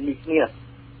ប់មាននេះគ្នា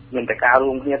មានតែការ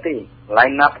រួមគ្នាទេកន្លែង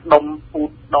ណាផ្ដុំពូត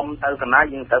ដុំទៅកណា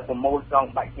យើងត្រូវប្រមូលចង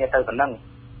បាច់គ្នាទៅប៉ុណ្ណឹង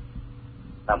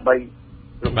ដើម្បី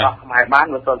របស់ខ្មែរបាន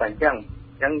វាទៅតែអញ្ចឹង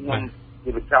ខ្ញុំជា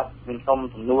បញ្ចប់ខ្ញុំសូម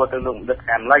សំណួរទៅលោកបណ្ឌិត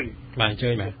ខានលីបាទអញ្ជើ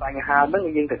ញបាទបញ្ហាហ្នឹង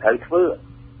យើងត្រូវធ្វើ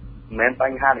មិនមែនប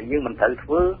ញ្ហាដែលយើងមិនត្រូវធ្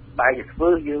វើបែរជាធ្វើ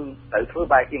យើងត្រូវធ្វើ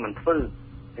បែរជាមិនធ្វើ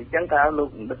អញ្ចឹងតើលោក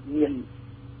បណ្ឌិតមាន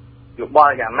យោប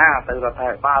ល់យ៉ាងណាទៅរដ្ឋា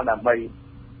ភិបាលដើម្បីឲ្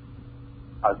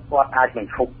យគាត់អាចប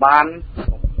ញ្ឈប់បាន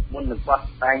មុននឹងគាត់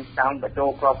តែងតាំងបញ្ចូល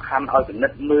ក្របខ័ណ្ឌឲ្យពិនិ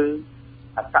ត្យមើល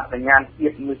អត្តសញ្ញាណជា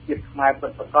តិមួយជាតិខ្មែរពិ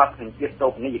តប្រាកដនិងជាតិតូ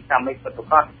បនីយកម្មឯពិតប្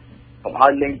រាកដកុំឲ្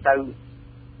យលេងទៅ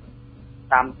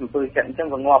តាមអំពើចិត្តអញ្ចឹង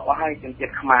វាងាប់អស់ហើយជនជា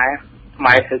តិខ្មែរ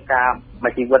ធ្វើការមួ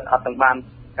យជីវិតអត់ទាំងបាន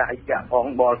កាយចាក់ផង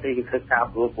បរទេសគេធ្វើការ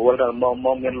ព្រួលដល់ម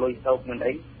កមានលុយសោកមាន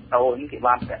អីតូនគេ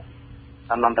បានតែ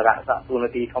តាមអន្តរស័ក្តិទូនា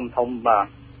ទីធំបាទ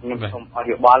ខ្ញុំសូមអរ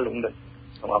យោបល់លោកនិត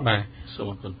បាទសូម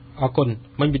អរគុណ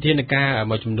មិញវិធានការ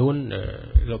មួយចំនួន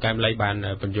លោកកែមលីបាន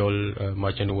បញ្យល់មួ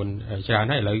យចំនួនច្រើន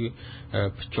ហើយឥឡូវ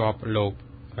ភ្ជាប់លោក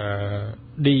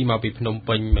ឌីមកពីភ្នំ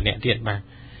ពេញម្នាក់ទៀតបាទ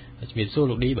ជំរាបសួរ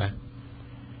លោកឌីបាទ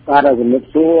ជំរាប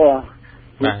សួរ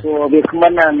វាគ្មិ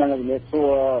ននឹងជំរាបសួ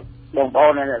របងប្អូ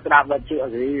នអ្នកស្ដាប់វិទ្យុ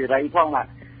សេរីផងបាទ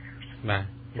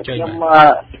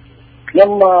ខ្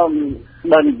ញុំ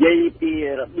បើនិយាយពី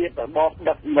របៀបរបប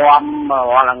ដឹកនាំ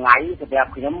រាល់ថ្ងៃសម្រាប់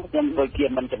ខ្ញុំដូចជា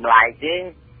មិនចម្លែកទេ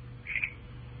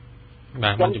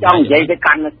ខ្ញុំចង់និយាយទៅ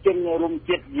កាន់ជនរួម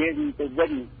ជាតិយើងទៅវិ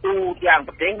ញទូទាំង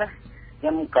ប្រទេសណាខ្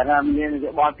ញុំគាត់ថាមាន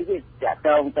យោបល់ទីតាក់ទ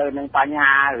ងទៅនឹងបញ្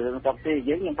ហារឿងស្រុកទេ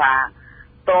យើងខ្ញុំថា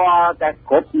តើតែ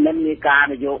គ្រប់និន្នាការ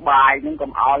នយោបាយនឹង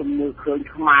កុំឲ្យមើលឃើញ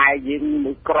ខ្មែរយើង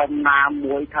មួយក្រុមណា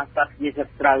មួយថាសិទ្ធិជាស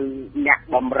ត្រូវអ្នក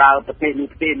បំរើប្រទេសនេះ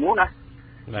ទេនោះណា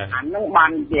អានឹងបា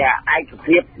នជាឯក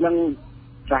ភាពនឹង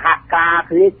សហការ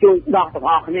គ្នាជួយដោះទាំង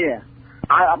អស់គ្នា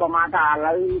ហើយអបមាថាឥ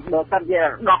ឡូវបើសិនជា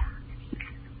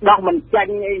ដោះមិនចា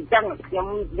ញ់អីចឹងខ្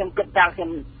ញុំគិតថាខ្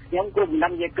ញុំគ្រប់មិនដឹ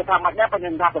ងនិយាយគិតថាមិនដែរប៉ុន្តែខ្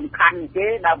ញុំថាសំខាន់គេ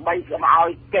ដើម្បីកុំឲ្យ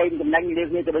កេងចំណេញលើ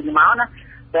គ្នាទៅវិញមកណា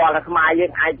តើអាខ្មែរយើ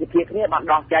ងឯកភាពគ្នាបាន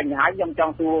ដោះចាញ់ហើយខ្ញុំច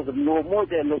ង់សួរសំណួរមួយ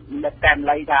ទៅលោកអ្នកតែម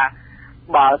លីថា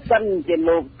បើសិនជា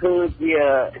លោកធ្វើជា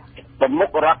ប្រមុខ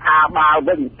រដ្ឋាភិបាល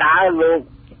វិញតើលោក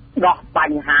ដោះប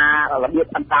ញ្ហារបៀប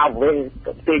អន្តរវេ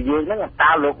ទីយើងហ្នឹងតើ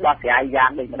លោកដោះស្រាយយ៉ាង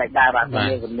ដូចម្ដេចដែរបាទមា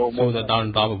នសំណួរមួយទៅដល់អ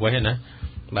ន្តរវេណា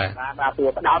បាទសួរ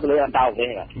ផ្ដោតទៅលើអន្តរវេ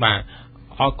បាទ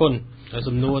អរគុណ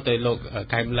សំណួរទៅលោក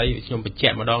កែមលីខ្ញុំបញ្ជា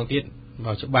ក់ម្ដងទៀត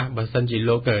បើច្បាស់បើសិនជា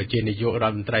លោកជានាយករ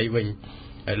ដ្ឋមន្ត្រីវិញ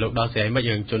ហើយលោកដោះស្រាយមិន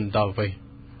យើងជន់តទៅវិញ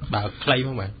បើខ្លីផ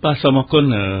ងបាទសូមអរគុណ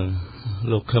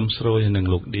លោកខឹមស្រួយនិង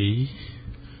លោកឌី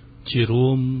ជារួ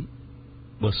ម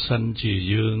បើសិនជា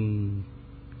យើង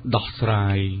ដោះស្រា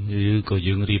យឬក៏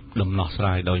យើងរៀបដំណោះស្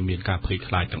រាយដោយមានការភ័យ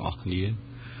ខ្លាចទាំងអស់គ្នា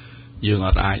យើង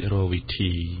អាចរកវិ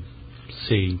ធី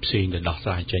ផ្សេងដែលដោះស្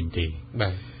រាយចេញទេបា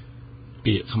ទ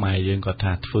ពាក្យខ្មែរយើងក៏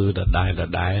ថាធ្វើដដែ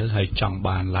លហើយចង់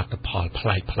បានលទ្ធផលប្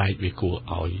លែកវាគួរ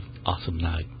ឲ្យអស់សំ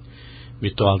ណើច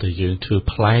វាតលតែយើងធ្វើ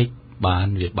ប្លែកបាន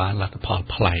វាបានលទ្ធផល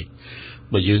ប្លែក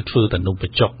បើយើងធ្វើតែនំប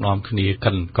ញ្ចុកនាំគ្នា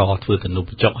កិនកធ្វើតែនំ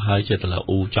បញ្ចុកហើយចិត្តឡា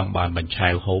អ៊ូចង់បានបញ្ឆែ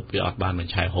វហូបវាអត់បានប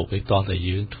ញ្ឆែវហូបទេតតែ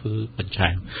យើងធ្វើបញ្ឆែ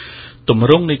វទម្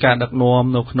រង់នៃការដឹកនាំ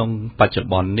នៅក្នុងបច្ចុប្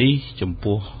បន្ននេះចំ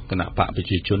ពោះគណៈបកប្រ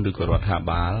ជាជនឬក៏រដ្ឋាភិ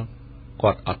បាល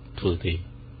គាត់អត់ធ្វើទេ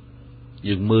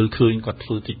យើងមើលឃើញគាត់ធ្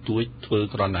វើតិចតួចធ្វើ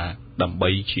គ្រាន់តែដើម្បី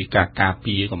ជាការការ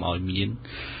ពារកុំឲ្យមាន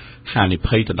ហានិ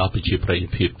ភ័យទៅដល់ប្រជាប្រិយ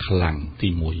ភាពខ្លាំងទី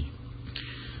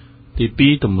1ទី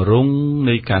2ទម្រង់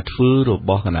នៃការធ្វើរប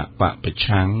ស់គណៈបកប្រ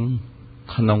ឆាំង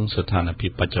ក្នុងស្ថានភា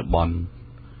ពបច្ចុប្បន្ន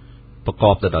ប្រក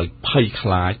បទៅដោយភ័យខ្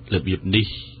លាចរបៀបនេះ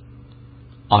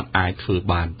អត់អាចធ្វើ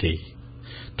បានទេ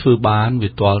ធ្វើបាន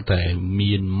វាទាល់តែ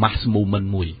មាន mass movement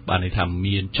មួយបានន័យថា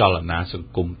មានចលនាស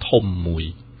ង្គមធំមួយ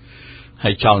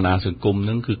ហើយចលនាសង្គមហ្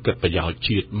នឹងគឺគិតប្រយោជន៍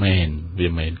ជាតិមែនវា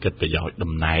មិនមែនគិតប្រយោជន៍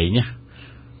តំណែងណា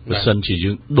បើសិនជា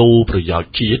យើងដូរប្រយោជ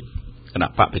ន៍ជាតិគណៈ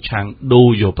បកប្រឆាំងដូរ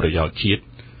យកប្រយោជន៍ជាតិ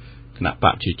គណៈប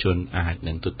កប្រជាជនអាច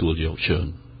នឹងទទួលយកជើង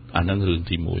អាហ្នឹងរឿង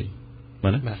ទី1មែ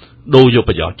នទេដូរយក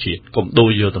ប្រយោជន៍ជាតិកុំដូ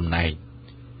រយកតំណែង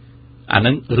អាហ្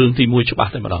នឹងរឿងទី1ច្បា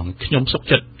ស់តែម្ដងខ្ញុំសុខ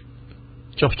ចិត្ត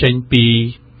ចុះចេញពី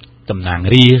តំណាង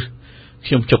រាស្ត្រ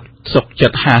ខ្ញុំសុខចិ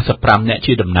ត្ត55នាក់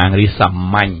ជាតំណាងរាស្ត្រសា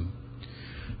មញ្ញ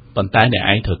ប៉ុន្តែអ្នក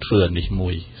ឯងត្រូវធ្វើអានេះមួ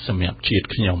យសម្រាប់ជាតិ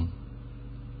ខ្ញុំ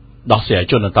ដោះស្រាយ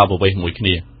ជនអន្តរប្រវេសន៍មួយគ្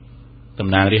នាតំ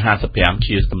ណាងរាស្ត្រ55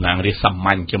ជាតំណាងរាស្ត្រសាម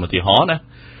ញ្ញជាឧទាហរណ៍ណា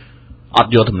អត់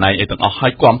យកតំណែងអីទាំងអស់ឲ្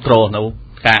យគ្រប់គ្រងនៅ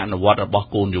ការអនុវត្តរបស់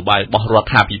គោលនយោបាយរបស់រ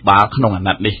ដ្ឋាភិបាលក្នុងអាណ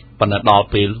ត្តិនេះប៉ុន្តែដល់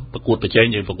ពេលប្រកួតប្រជែង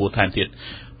យើងប្រកួតថែមទៀត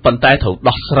ប៉ុន្តែត្រូវ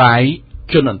ដោះស្រាយ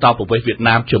ជនអន្តរប្រវេសន៍វៀត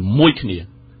ណាមជាមួយគ្នា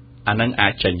អានឹងអា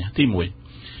ចចេញទី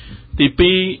1ទី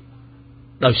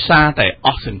2ដោយសារតែអ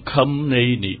ស់សង្ឃឹមនៃ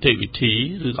នីតិវិធី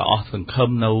ឬក៏អស់សង្ឃឹម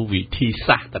នៅវិធី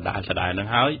សាស្ត្រដដែលនឹង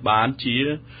ហើយបានជា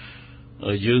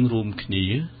យើងរួមគ្នា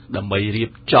ដើម្បីរៀ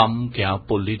បចំគេ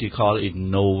political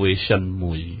innovation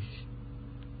មួយ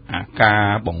អាការ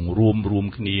បង្រួម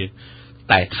គ្នា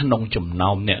តែក្នុងចំណោ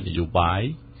មអ្នកនយោបាយ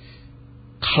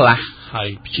ខ្លះហើយ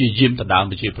ព្យាយាមដណ្ដើម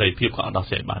ប្រជាប្រិយភាពក៏អត់ដោះ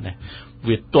ស្រាយបានដែរ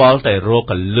វាទាល់តែរក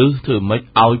កលឹះធ្វើម៉េច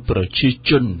ឲ្យប្រជា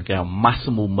ជនគេ mass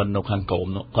movement នៅខាងក្រោម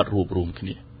នោះគាត់រួបរวมគ្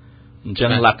នាអញ្ចឹ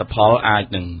ងលទ្ធផលអាច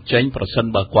នឹងចេញប្រសិន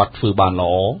បើគាត់ធ្វើបានល្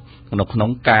អនៅក្នុ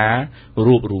ងការ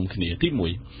រួបរวมគ្នាទី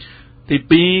1ទី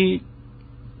2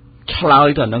ឆ្លើយ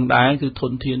ទៅនឹងដែរគឺធ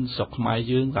នធានស្រុកខ្មែរ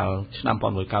យើងកាលឆ្នាំ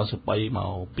1993ម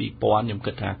ក2000ខ្ញុំ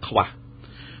គិតថាខ្វះ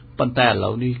ប៉ុន្តែឥ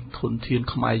ឡូវនេះធនធាន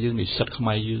ខ្មែរយើងនិស្សិតខ្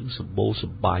មែរយើងសម្បូរស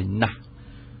ប្បាយណាស់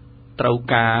ត្រូវ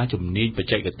ការជំនាញបច្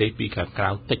ចេកទេសពីខាងក្រៅ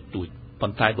តិចតួចប៉ុ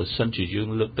ន្តែបើសិនជាយើង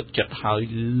លើកទឹកចិត្តឲ្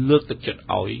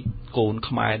យកូន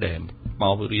ខ្មែរដែលម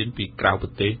ករៀនពីក្រៅប្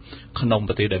រទេសក្នុង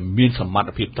ប្រទេសដែលមានសមត្ថ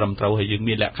ភាពត្រឹមត្រូវហើយយើង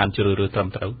មានលក្ខខណ្ឌជ្រើសរើសត្រឹម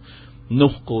ត្រូវ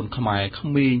នោះកូនខ្មែរក្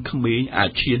មេងអាច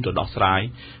ឈានទៅដោះស្រាយ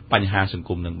បញ្ហាសង្គ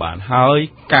មនឹងបានហើយ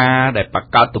ការដែលប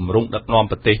ង្កើតទម្រង់ដឹកនាំ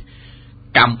ប្រទេស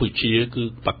កម្ពុជាគឺ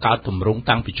បង្កើតទម្រង់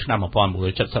តាំងពីឆ្នាំ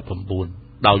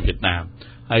1979ដោយវៀតណាម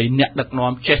ហើយអ្នកដឹក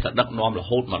នាំចេះតែដឹកនាំរ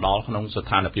ហូតមកដល់ក្នុងស្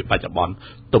ថានភាពបច្ចុប្បន្ន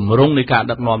ទម្រង់នៃការ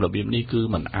ដឹកនាំរបៀបនេះគឺ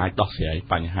มันអាចដោះស្រាយ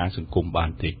បញ្ហាសង្គមបាន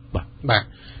ទេបាទ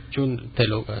ជូនទៅ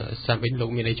លោកសាំប៊ីនលោក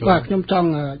មានអីចូលបាទខ្ញុំចង់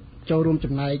ចូលរួម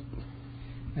ចំណែក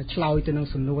ឆ្លើយទៅនឹង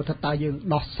សំណួរថាតើយើង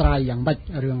ដោះស្រាយយ៉ាងម៉េច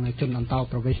រឿងជនអន្តោ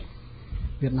ប្រវេសន៍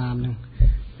វៀតណាមហ្នឹង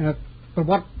ប្រ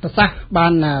វត្តិសាស្ត្របា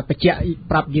នបញ្ជាក់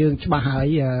ប្រាប់យើងច្បាស់ហើយ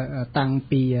តាំង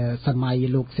ពីសម័យ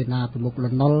លោកសេនាប្រមុខល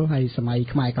ន់នល់ហើយសម័យ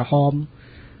ខ្មែរក្រហម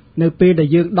នៅពេលដែល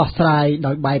យើងដោះស្រាយ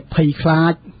ដោយបែបភ័យខ្លា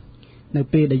ចនៅ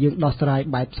ពេលដែលយើងដោះស្រាយ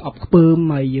បែបស្អប់ខ្ពើម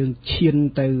ហើយយើងឈាន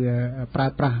ទៅប្រើ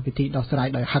ប្រាស់វិធីដោះស្រាយ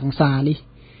ដោយហិង្សានេះ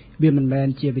វាមិនមែន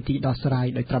ជាវិធីដោះស្រាយ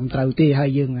ដោយត្រឹមត្រូវទេហើយ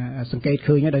យើងសង្កេត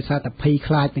ឃើញហើយដោយសារតែភ័យ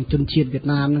ខ្លាចទាំងជនជាតិវៀត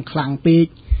ណាមនឹងខ្លាំងពេក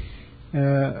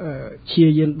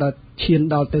យើងដល់ឈាន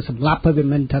ដល់ទៅសម្លាប់ហើយវា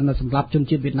មិនថាសម្លាប់ជន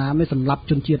ជាតិវៀតណាមទេសម្លាប់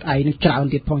ជនជាតិឯនឹងច្រើន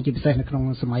ទៀតផងជាពិសេសនៅក្នុង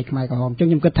សម័យខ្មែរក្រហមអញ្ចឹង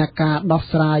ខ្ញុំគិតថាការដោះ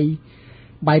ស្រាយ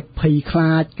បែបភ័យខ្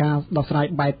លាចការដោះស្រាយ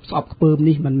បែបស្អប់ខ្ពើម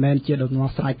នេះមិនមែនជាដំណោះ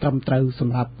ស្រាយត្រឹមត្រូវស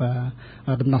ម្រាប់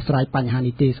ដំណោះស្រាយបញ្ហា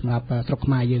នេះទេសម្រាប់ស្រុក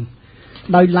ខ្មែរយើង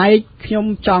ដោយឡែកខ្ញុំ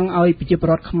ចង់ឲ្យប្រជាពល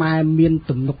រដ្ឋខ្មែរមាន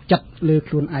ទំនុកចិត្តលើ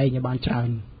ខ្លួនឯងឲ្យបានច្រើន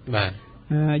បាទ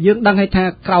យើងដឹងហើយថា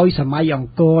ក្រោយសម័យអ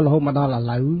ង្គររហូតមកដល់ឥ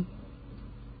ឡូវ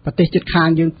ប្រទេសជិតខាង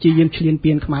យើងជាយើងឈ្លាន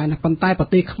ពានខ្មែរណាប៉ុន្តែប្រ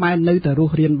ទេសខ្មែរនៅតែរ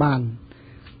ស់រានបាន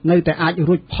នៅតែអាច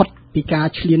រួចផុតពីការ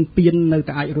ឈ្លានពាននៅ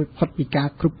តែអាចរួចផុតពីការ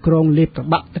គ្រប់គ្រងលេបក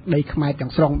បាក់ទឹកដីខ្មែរទាំ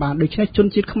ងស្រុងបានដូច្នេះជន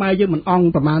ជាតិខ្មែរយើងមិនអង់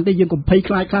ប្រមាណទេយើងកុំភ័យ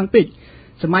ខ្លាចខ្លាំងពេក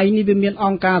សម័យនេះវាមានអ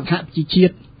ង្គការសហប្រជាជា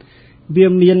តិវា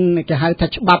មានគេហៅថា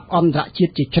ច្បាប់អន្តរជា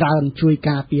តិជាច្រើនជួយ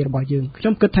ការពាររបស់យើងខ្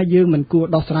ញុំគិតថាយើងមិនគួរ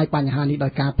ដោះស្រាយបញ្ហានេះដោ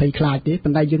យការភ័យខ្លាចទេប៉ុ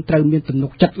ន្តែយើងត្រូវមានទំនុ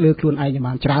កចិត្តលើខ្លួនឯងឲ្យ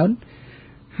បានច្រើន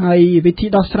ហើយវិធី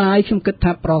ដោះស្រាយខ្ញុំគិត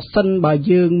ថាប្រសិនបើ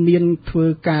យើងមានធ្វើ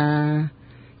ការ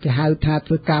គេហៅថា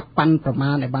ធ្វើការប៉ាន់ប្រ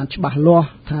មាណឲ្យបានច្បាស់លាស់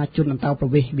ថាជនអន្តោប្រ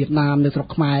វេសន៍វៀតណាមនៅស្រុក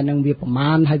ខ្មែរនឹងវាប្រ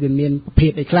មាណហើយវាមានប្រភេ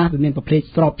ទអីខ្លះវាមានប្រភេទ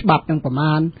ស្របច្បាប់នឹងប្រ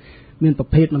មាណមានប្រ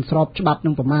ភេទមិនស្របច្បាប់នឹ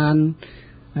ងប្រមាណ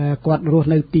គាត់រស់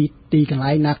នៅទីកន្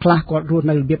លែងណាខ្លះគាត់រស់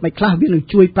នៅរបៀបម៉េចខ្លះវានឹង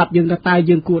ជួយប្រាប់យើងថាតើ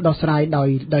យើងគួរដោះស្រាយដោយ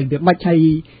របៀបម៉េចហើយ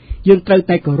យើងត្រូវ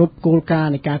តែគោរពគោលការ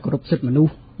ណ៍នៃការគោរពសិទ្ធិមនុ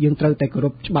ស្សយើងត្រូវតែគោរ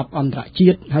ពច្បាប់អន្តរជា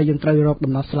តិហើយយើងត្រូវរក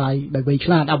ដំណោះស្រាយដោយវៃឆ្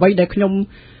លាតអ្វីដែលខ្ញុំ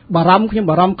បារម្ភ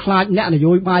ខ្លាចអ្នកន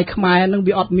យោបាយខ្មែរនឹង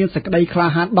វាអត់មានសេចក្តីក្លា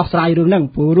ហានដោះស្រាយរឿងហ្នឹង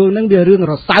ព្រោះរឿងហ្នឹងវារឿង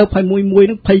រសើបហើយមួយ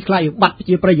ហ្នឹងភ័យខ្លាចបាត់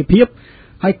ជាប្រយោជន៍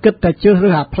ហើយគិតតែជឿរើ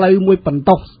សអាផ្លូវមួយបន្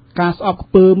តោះការស្អប់ខ្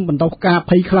ពើមបន្តោះការ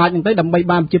ភ័យខ្លាចហ្នឹងទៅដើម្បី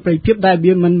បានជាប្រយោជន៍ដែល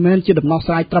វាមិនមែនជាដំណោះ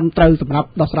ស្រាយត្រឹមត្រូវសម្រាប់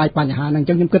ដោះស្រាយបញ្ហាហ្នឹងអញ្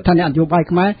ចឹងខ្ញុំគិតថាអ្នកនយោបាយ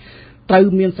ខ្មែរត្រូវ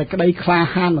មានសេចក្តីក្លា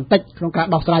ហានបន្តិចក្នុងការ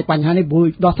ដោះស្រាយបញ្ហានេះព្រោះ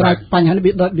ដោះស្រាយបញ្ហានេះ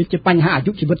វាជាបញ្ហាអា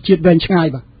យុជីវិតជាតិវែងឆ្ងាយ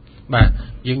បាទ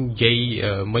យើងនិយាយ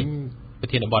មិញប្រ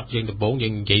ធានបទយើងដំបូងយើ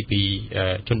ងនិយាយពី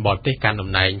ជនបរទេសកាន់តំ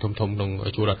ណែងធំៗក្នុង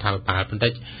ជួររដ្ឋាភិបាលប៉ុន្តែ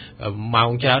ម៉ោង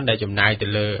ច្រើនដែលចំណាយទៅ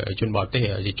លើជនបរទេស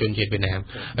ជាជនជាតិវៀតណាម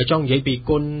ហើយចង់និយាយពី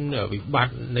គុណវិបត្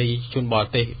តិនៃជនបរ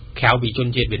ទេសក្រៅពីជន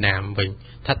ជាតិវៀតណាមវិញ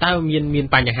ថាតើមាន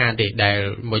បញ្ហាទេដែល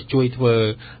មកជួយធ្វើ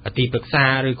ទីប្រឹក្សា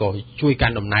ឬក៏ជួយកា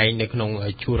ន់តំណែងនៅក្នុង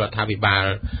ជួររដ្ឋាភិបាល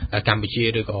កម្ពុជា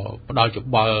ឬក៏ផ្ដល់យោ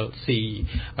បល់ស៊ី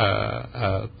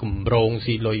គម្រោង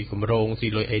ស៊ីលុយអី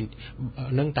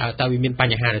ហ្នឹងតើវាមានប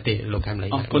ញ្ហាទេលោកខាំឡៃ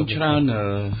អរគុណច្រើន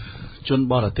ជន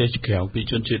បរទេសក្រៅពី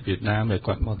ជនជាតិវៀតណាមដែល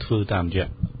គាត់មកធ្វើតាមរយៈ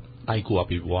ដៃគូអ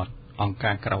ភិវឌ្ឍអង្គ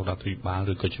ការក្រៅរដ្ឋាភិបាល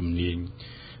ឬក៏ជំនាញ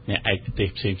អ្នកឯកទេស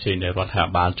ផ្សេងដែលរដ្ឋា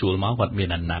ភិបាលជួលមកគាត់មាន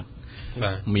អាណត្តិ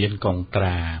មានកងត្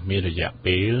រាមានរយៈ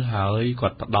ពេលហើយគា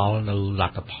ត់ផ្ដល់នៅល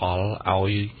ទ្ធផលឲ្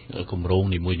យគម្រោង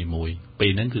នីមួយពេ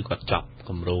លហ្នឹងគឺគាត់ចាប់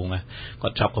គម្រោងគា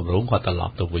ត់ត្រឡ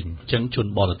ប់ទៅវិញអញ្ចឹងជន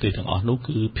បរទេសទាំងអស់នោះ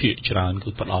គឺភាគច្រើនគឺ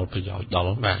ផ្ដល់ប្រយោជន៍ដ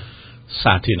ល់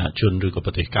សាធារណជនឬក៏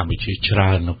ប្រទេសកម្ពុជាច្រើ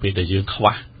ននៅពេលដែលយើងខ្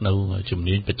វះនៅជំ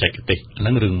នាញបច្ចេកទេសហ្នឹ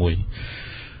ងរឿងមួយ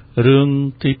រឿង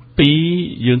ទី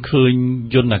2យើងឃើញ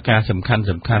យន្តការសំខា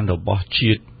ន់របស់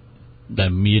ជាតិដែ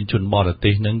លមានជនបរទេ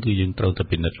សហ្នឹងគឺយើងត្រូវតែ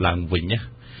ពិនិត្យឡើងវិញណា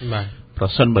បាទប្រ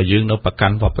សិនបើយើងនៅប្រកា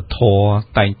ន់វប្បធម៌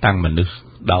តែងតាំងមនុស្ស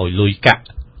ដោយលុយកាក់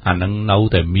អាហ្នឹងនៅ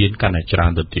តែមានកាន់តែច្រើ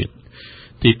នទៅទៀត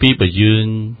ទី2បើយើង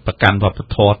ប្រកាន់វប្ប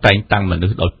ធម៌តែងតាំងមនុ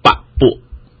ស្សដោយបាក់ពួក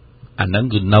អាហ្នឹង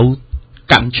គឺនៅ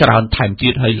កាន់ច្រើនថែមទៀ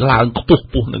តហើយឡើងខ្ព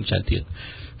ស់នឹងច្រើនទៀត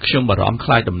ខ្ញុំបារម្ភខ្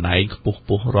លាចតំណែងខ្ព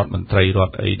ស់រដ្ឋមន្ត្រីរ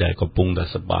ដ្ឋអីដែលកំពុងតែ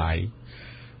សប្បាយ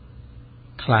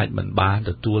ខ្លាចមិនបាន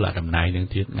ទទួលអាតំណែងនឹង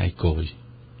ទៀតថ្ងៃក្រោយ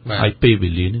ហើយពេលវេ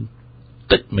លានឹង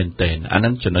តិចមែនតើអាហ្នឹ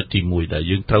ងចំណុចទី1ដែល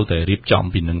យើងត្រូវតែរៀបចំ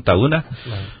ពីនឹងទៅណា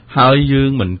ហើយយើង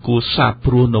មិនគួរសាប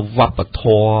ព្រោះនៅវប្បធ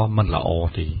ម៌មិនល្អ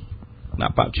ទេណា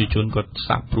ប្រជាជនគាត់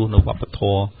សាបព្រោះនៅវប្បធ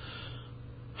ម៌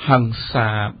ហិង្សា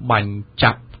បាញ់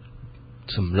ចាប់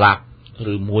សម្លាប់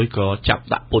ឬមួយក៏ចាប់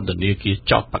ដាក់ពន្ធនាគារ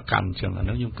ចោទប្រកាន់អញ្ចឹងអាហ្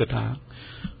នឹងខ្ញុំគិតថា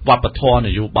វប្បធម៌ន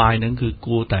យោបាយហ្នឹងគឺ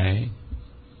គួរតែ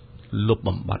លុប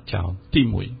បំបាត់ចោលទី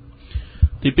1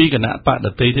ទី2គណៈបកដ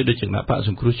តីទេដូចគណៈបកស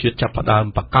ង្គ្រោះជាតិចាប់ផ្ដើម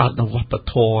បង្កើតនៅវប្ប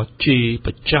ធម៌ជេរប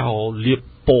ចោលៀប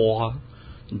ពណ៌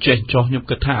ចេះចោះខ្ញុំ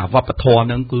គិតថាវប្បធម៌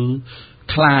ហ្នឹងគឺ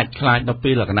ខ្លាចនៅ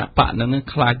ពេលគណៈបកហ្នឹង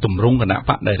ខ្លាចទម្រង់គណៈ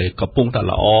បកដែលកំពុងតែ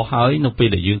ល្អហើយនៅពេល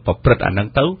ដែលយើងប្រព្រឹត្តអាហ្នឹង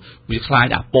ទៅវាខ្លាច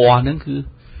អាពណ៌ហ្នឹងគឺ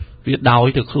វាដោយ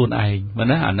ទៅខ្លួនឯងមែន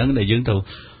ណាអាហ្នឹងដែលយើងទៅ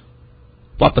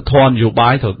វប្បធម៌នយោបា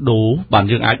យត្រូវដូរបាន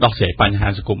យើងអាចដោះស្រាយបញ្ហា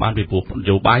សង្គមបានពីព្រោះន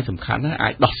យោបាយសំខាន់ណាស់អា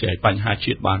ចដោះស្រាយបញ្ហា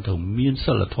ជាតិបានត្រូវមាន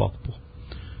សិលធម៌ខ្ពស់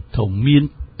ត្រូវមាន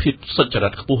ភាពសុចរិ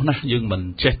តខ្ពស់ណាស់យើងមិន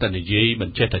ចេះតែនិយាយមិន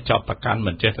ចេះតែចោទប្រកាន់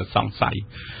មិនចេះតែសង្ស័យ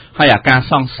ហើយអាការ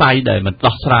សង្ស័យដែលមិន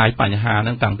ដោះស្រាយបញ្ហាហ្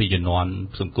នឹងតាំងពីជំនាន់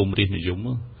សង្គមរាស្ត្រនិយម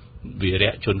វី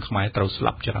រៈជនខ្មែរត្រូវស្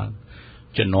លាប់ច្រើន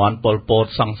ជំនាន់ប៉ុលពត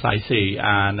សង្ស័យ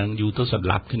CA នឹងយូរទៅសម្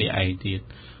លាប់គ្នាឯងទៀត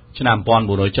ឆ្នាំ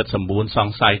1979ស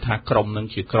ង្ស័យថាក្រុមនឹង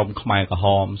ជាក្រុមខ្មែរក្រហ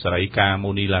មសេរីការ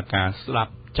មូនីឡាការស្លា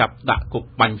ប់ចាប់ដាក់គុក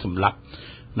បាញ់សម្លាប់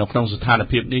នៅក្នុងស្ថាន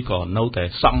ភាពនេះក៏នៅតែ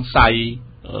សង្ស័យ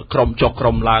ក្រុមចុះក្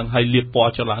រុមឡើងហើយលៀបព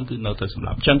ណ៌ចុះឡើងគឺនៅតែសម្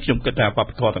លាប់អញ្ចឹងខ្ញុំគិតថាវប្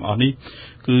បធម៌ទាំងអស់នេះ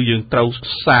គឺយើងត្រូវ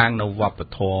សាងនៅវប្ប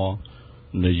ធម៌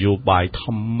នយោបាយ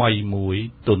ថ្មីមួយ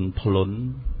ទុនភ្លុន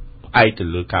ផ្អែកទៅ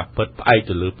លើការពិតផ្អែក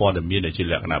ទៅលើព័ត៌មានដែលជា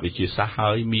លក្ខណៈវិទ្យាសាស្ត្រហើ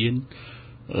យមាន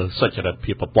សុចរិត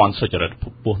ភាពប្រព័ន្ធសុចរិត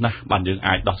ខ្ពស់ណាស់បានយើង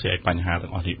អាចដោះស្រាយបញ្ហាទាំ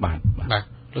ងអស់នេះបានបាទ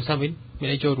លោកសាវិនមាន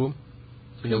អីចូលរួម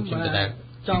ខ្ញុំជិះដដែល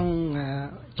ចង់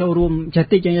ចូលរួមចេះ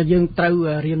តិចយើងត្រូវ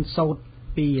រៀនសូត្រ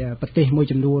ពីប្រទេសមួយ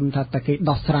ចំនួនថាតើគេ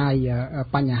ដោះស្រាយ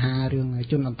បញ្ហារឿង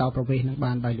ជនអន្តោប្រវេសន៍នឹង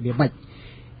បានដោយរបៀបម៉េច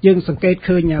យើងសង្កេត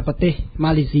ឃើញប្រទេស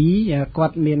ម៉ាឡេស៊ីគា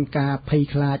ត់មានការភ័យ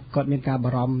ខ្លាចគាត់មានការបា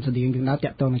រម្ភស្តៀងនឹងដល់តា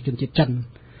ក់ទងនឹងជនជាតិចិន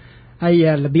ហើយ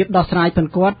របៀបដោះស្រាយផង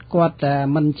គាត់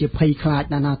មិនជាភ័យខ្លាច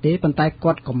ណាទេប៉ុន្តែ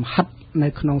គាត់កំហិតនៅ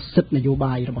ក្នុងសិទ្ធិនយោ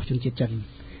បាយរបស់ជនជាតិចិន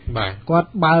បាទគាត់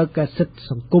បើកសិទ្ធិ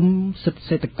សង្គមសិទ្ធិ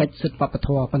សេដ្ឋកិច្ចសិទ្ធិវប្បធ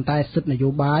ម៌ប៉ុន្តែសិទ្ធិនយោ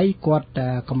បាយគាត់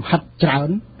កំហិតច្រើន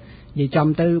និយាយចំ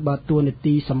ទៅបើតួនា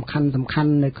ទីសំខាន់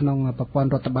នៅក្នុងប្រព័ន្ធ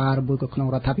រដ្ឋបាលឬមួយក៏ក្នុង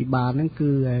រដ្ឋាភិបាលហ្នឹងគឺ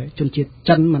ជនជាតិ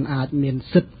ចិនមិនអាចមាន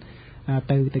សិទ្ធិ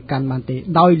ទៅកាន់បានទេ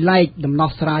ដោយឡែកដំណោះ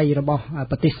ស្រាយរបស់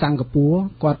ប្រទេសសិង្ហបុរី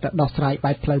គាត់ដោះស្រាយ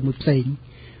បែបផ្លូវមួយផ្សេង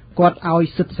គាត់ឲ្យ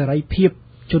សិទ្ធិសេរីភាព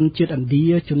ជនជាតិឥណ្ឌា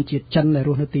ជនជាតិចិនដែលរ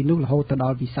ស់នៅទីនោះរហូតទៅដ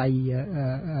ល់វិស័យ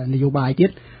នយោបាយទៀត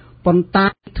ប៉ុន្តែ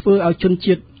ធ្វើឲ្យជន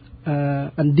ជាតិ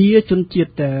ឥណ្ឌាជនជា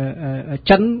តិ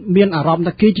ចិនមានអារម្មណ៍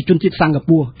ថាគេជាជនជាតិសិង្ហ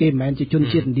បុរីគេមិនមែនជាជន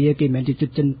ជាតិឥណ្ឌាគេមិនមែនជាជន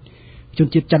ជា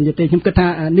តិចិនទេខ្ញុំគិតថា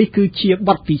នេះគឺជាប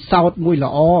ទពិសោធន៍មួយ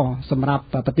ល្អសម្រាប់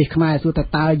ប្រទេសខ្មែរសួរថា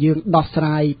តើយើងដោះស្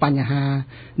រាយបញ្ហា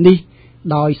នេះ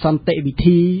ដោយសន្តិវិ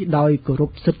ធីដោយគោរ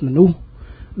ពសិទ្ធិមនុស្ស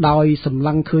ដោយសម្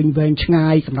លឹងឃើញវែងឆ្ងា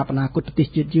យសម្រាប់អនាគតប្រទេស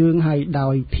ជាតិយើងហើយដោ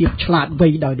យភាពឆ្លាតវៃ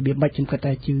ដោយរបៀបម៉េចខ្ញុំគិត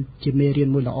ថាជាមេរៀន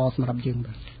មួយល្អសម្រាប់យើង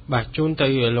បាទជូនទៅ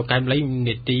លោកកែមលី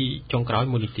នីតិចុងក្រោយ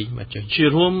មួយនីតិបាទជា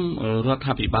រួមរដ្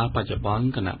ឋាភិបាលបច្ចុប្បន្ន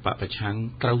គណៈបកប្រឆាំង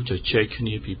ត្រូវជជែកគ្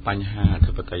នាពីបញ្ហាអ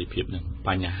ធិបតេយ្យភាពនឹងប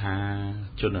ញ្ហា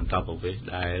ជនអន្តោប្រវេសន៍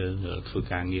ដែលធ្វើ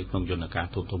ការងារក្នុងយន្តការ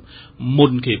ធំមុ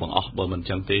នគេបង្អស់បើមិន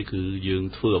ចឹងទេគឺយើង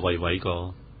ធ្វើអ្វីៗក៏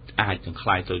អាចនឹងค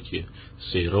ล้ายទៅជា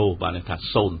0បានថា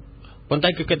0ប៉ុន្តែ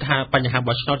គឺគិតថាបញ្ហា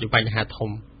បោះឆ្នោតជាបញ្ហាធំ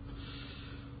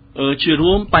ជា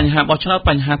រួមបញ្ហាបោះឆ្នោត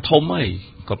បញ្ហាធំអី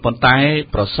ក៏ប៉ុន្តែ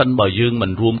ប្រសិនបើយើងមិ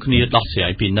នរួមគ្នាដោះស្រា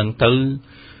យពីនឹងទៅ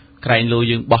ក្រែងលោ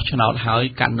យើងបោះឆ្នោតហើយ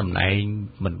កាន់តំណែង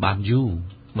មិនបានយូរ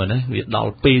មើលណាវាដ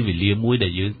ល់ពេលវេលាមួយដែ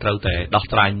លយើងត្រូវតែដោះ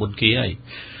ស្រាយមុនគេហើយ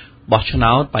បោះឆ្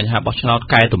នោតបញ្ហាបោះឆ្នោត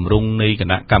កែតម្រង់នៃគ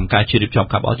ណៈកម្មការជាតិរៀបចំ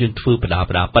ការបោះយើងធ្វើបដា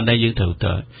ប៉ុន្តែយើងត្រូវ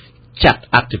ទៅចាត់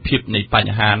អត្ថិភាពនៃប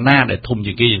ញ្ហាណាដែលធំ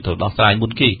ជាងគេយើងត្រូវដោះស្រាយមុ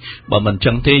នគេបើមិន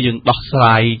ចឹងទេយើងដោះស្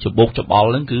រាយច្បោកច្បល់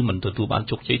ហ្នឹងគឺមិនទទួលបាន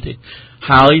ជោគជ័យទេ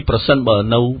ហើយប្រសិនបើ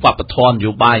នៅវប្បធម៌ន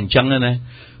យោបាយអញ្ចឹងណា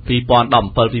2017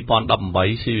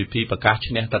 2018 CVP ប្រកាស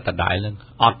ឈ្នះតែដដែលនឹង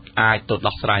អត់អាចទៅ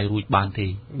ដោះស្រាយរួចបានទេ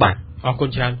បាទអរគុណ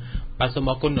ច្រើនបាទសូម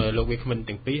អរគុណលោកវិក្កាម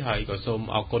ទាំងពីរហើយក៏សូម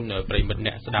អរគុណប្រិយមិត្ត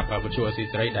អ្នកស្ដាប់វិទ្យុអស៊ី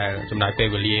សេរីដែលចំណាយពេល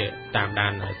វេលាតាមដា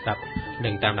នស្ដាប់និ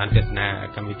ងតាមដានទស្សនា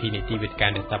កម្មវិធីនីតិវិទ្យា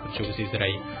អ្នកស្ដាប់វិទ្យុអស៊ីសេ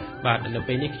រីបាទនៅ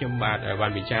ពេលនេះខ្ញុំបាទវ៉ា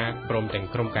ន់វិចាព្រមទាំង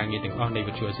ក្រុមការងារទាំងអស់នៃ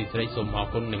វិទ្យុអស៊ីសេរីសូមអរ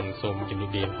គុណនិងសូមជម្រា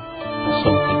បលា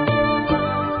សូម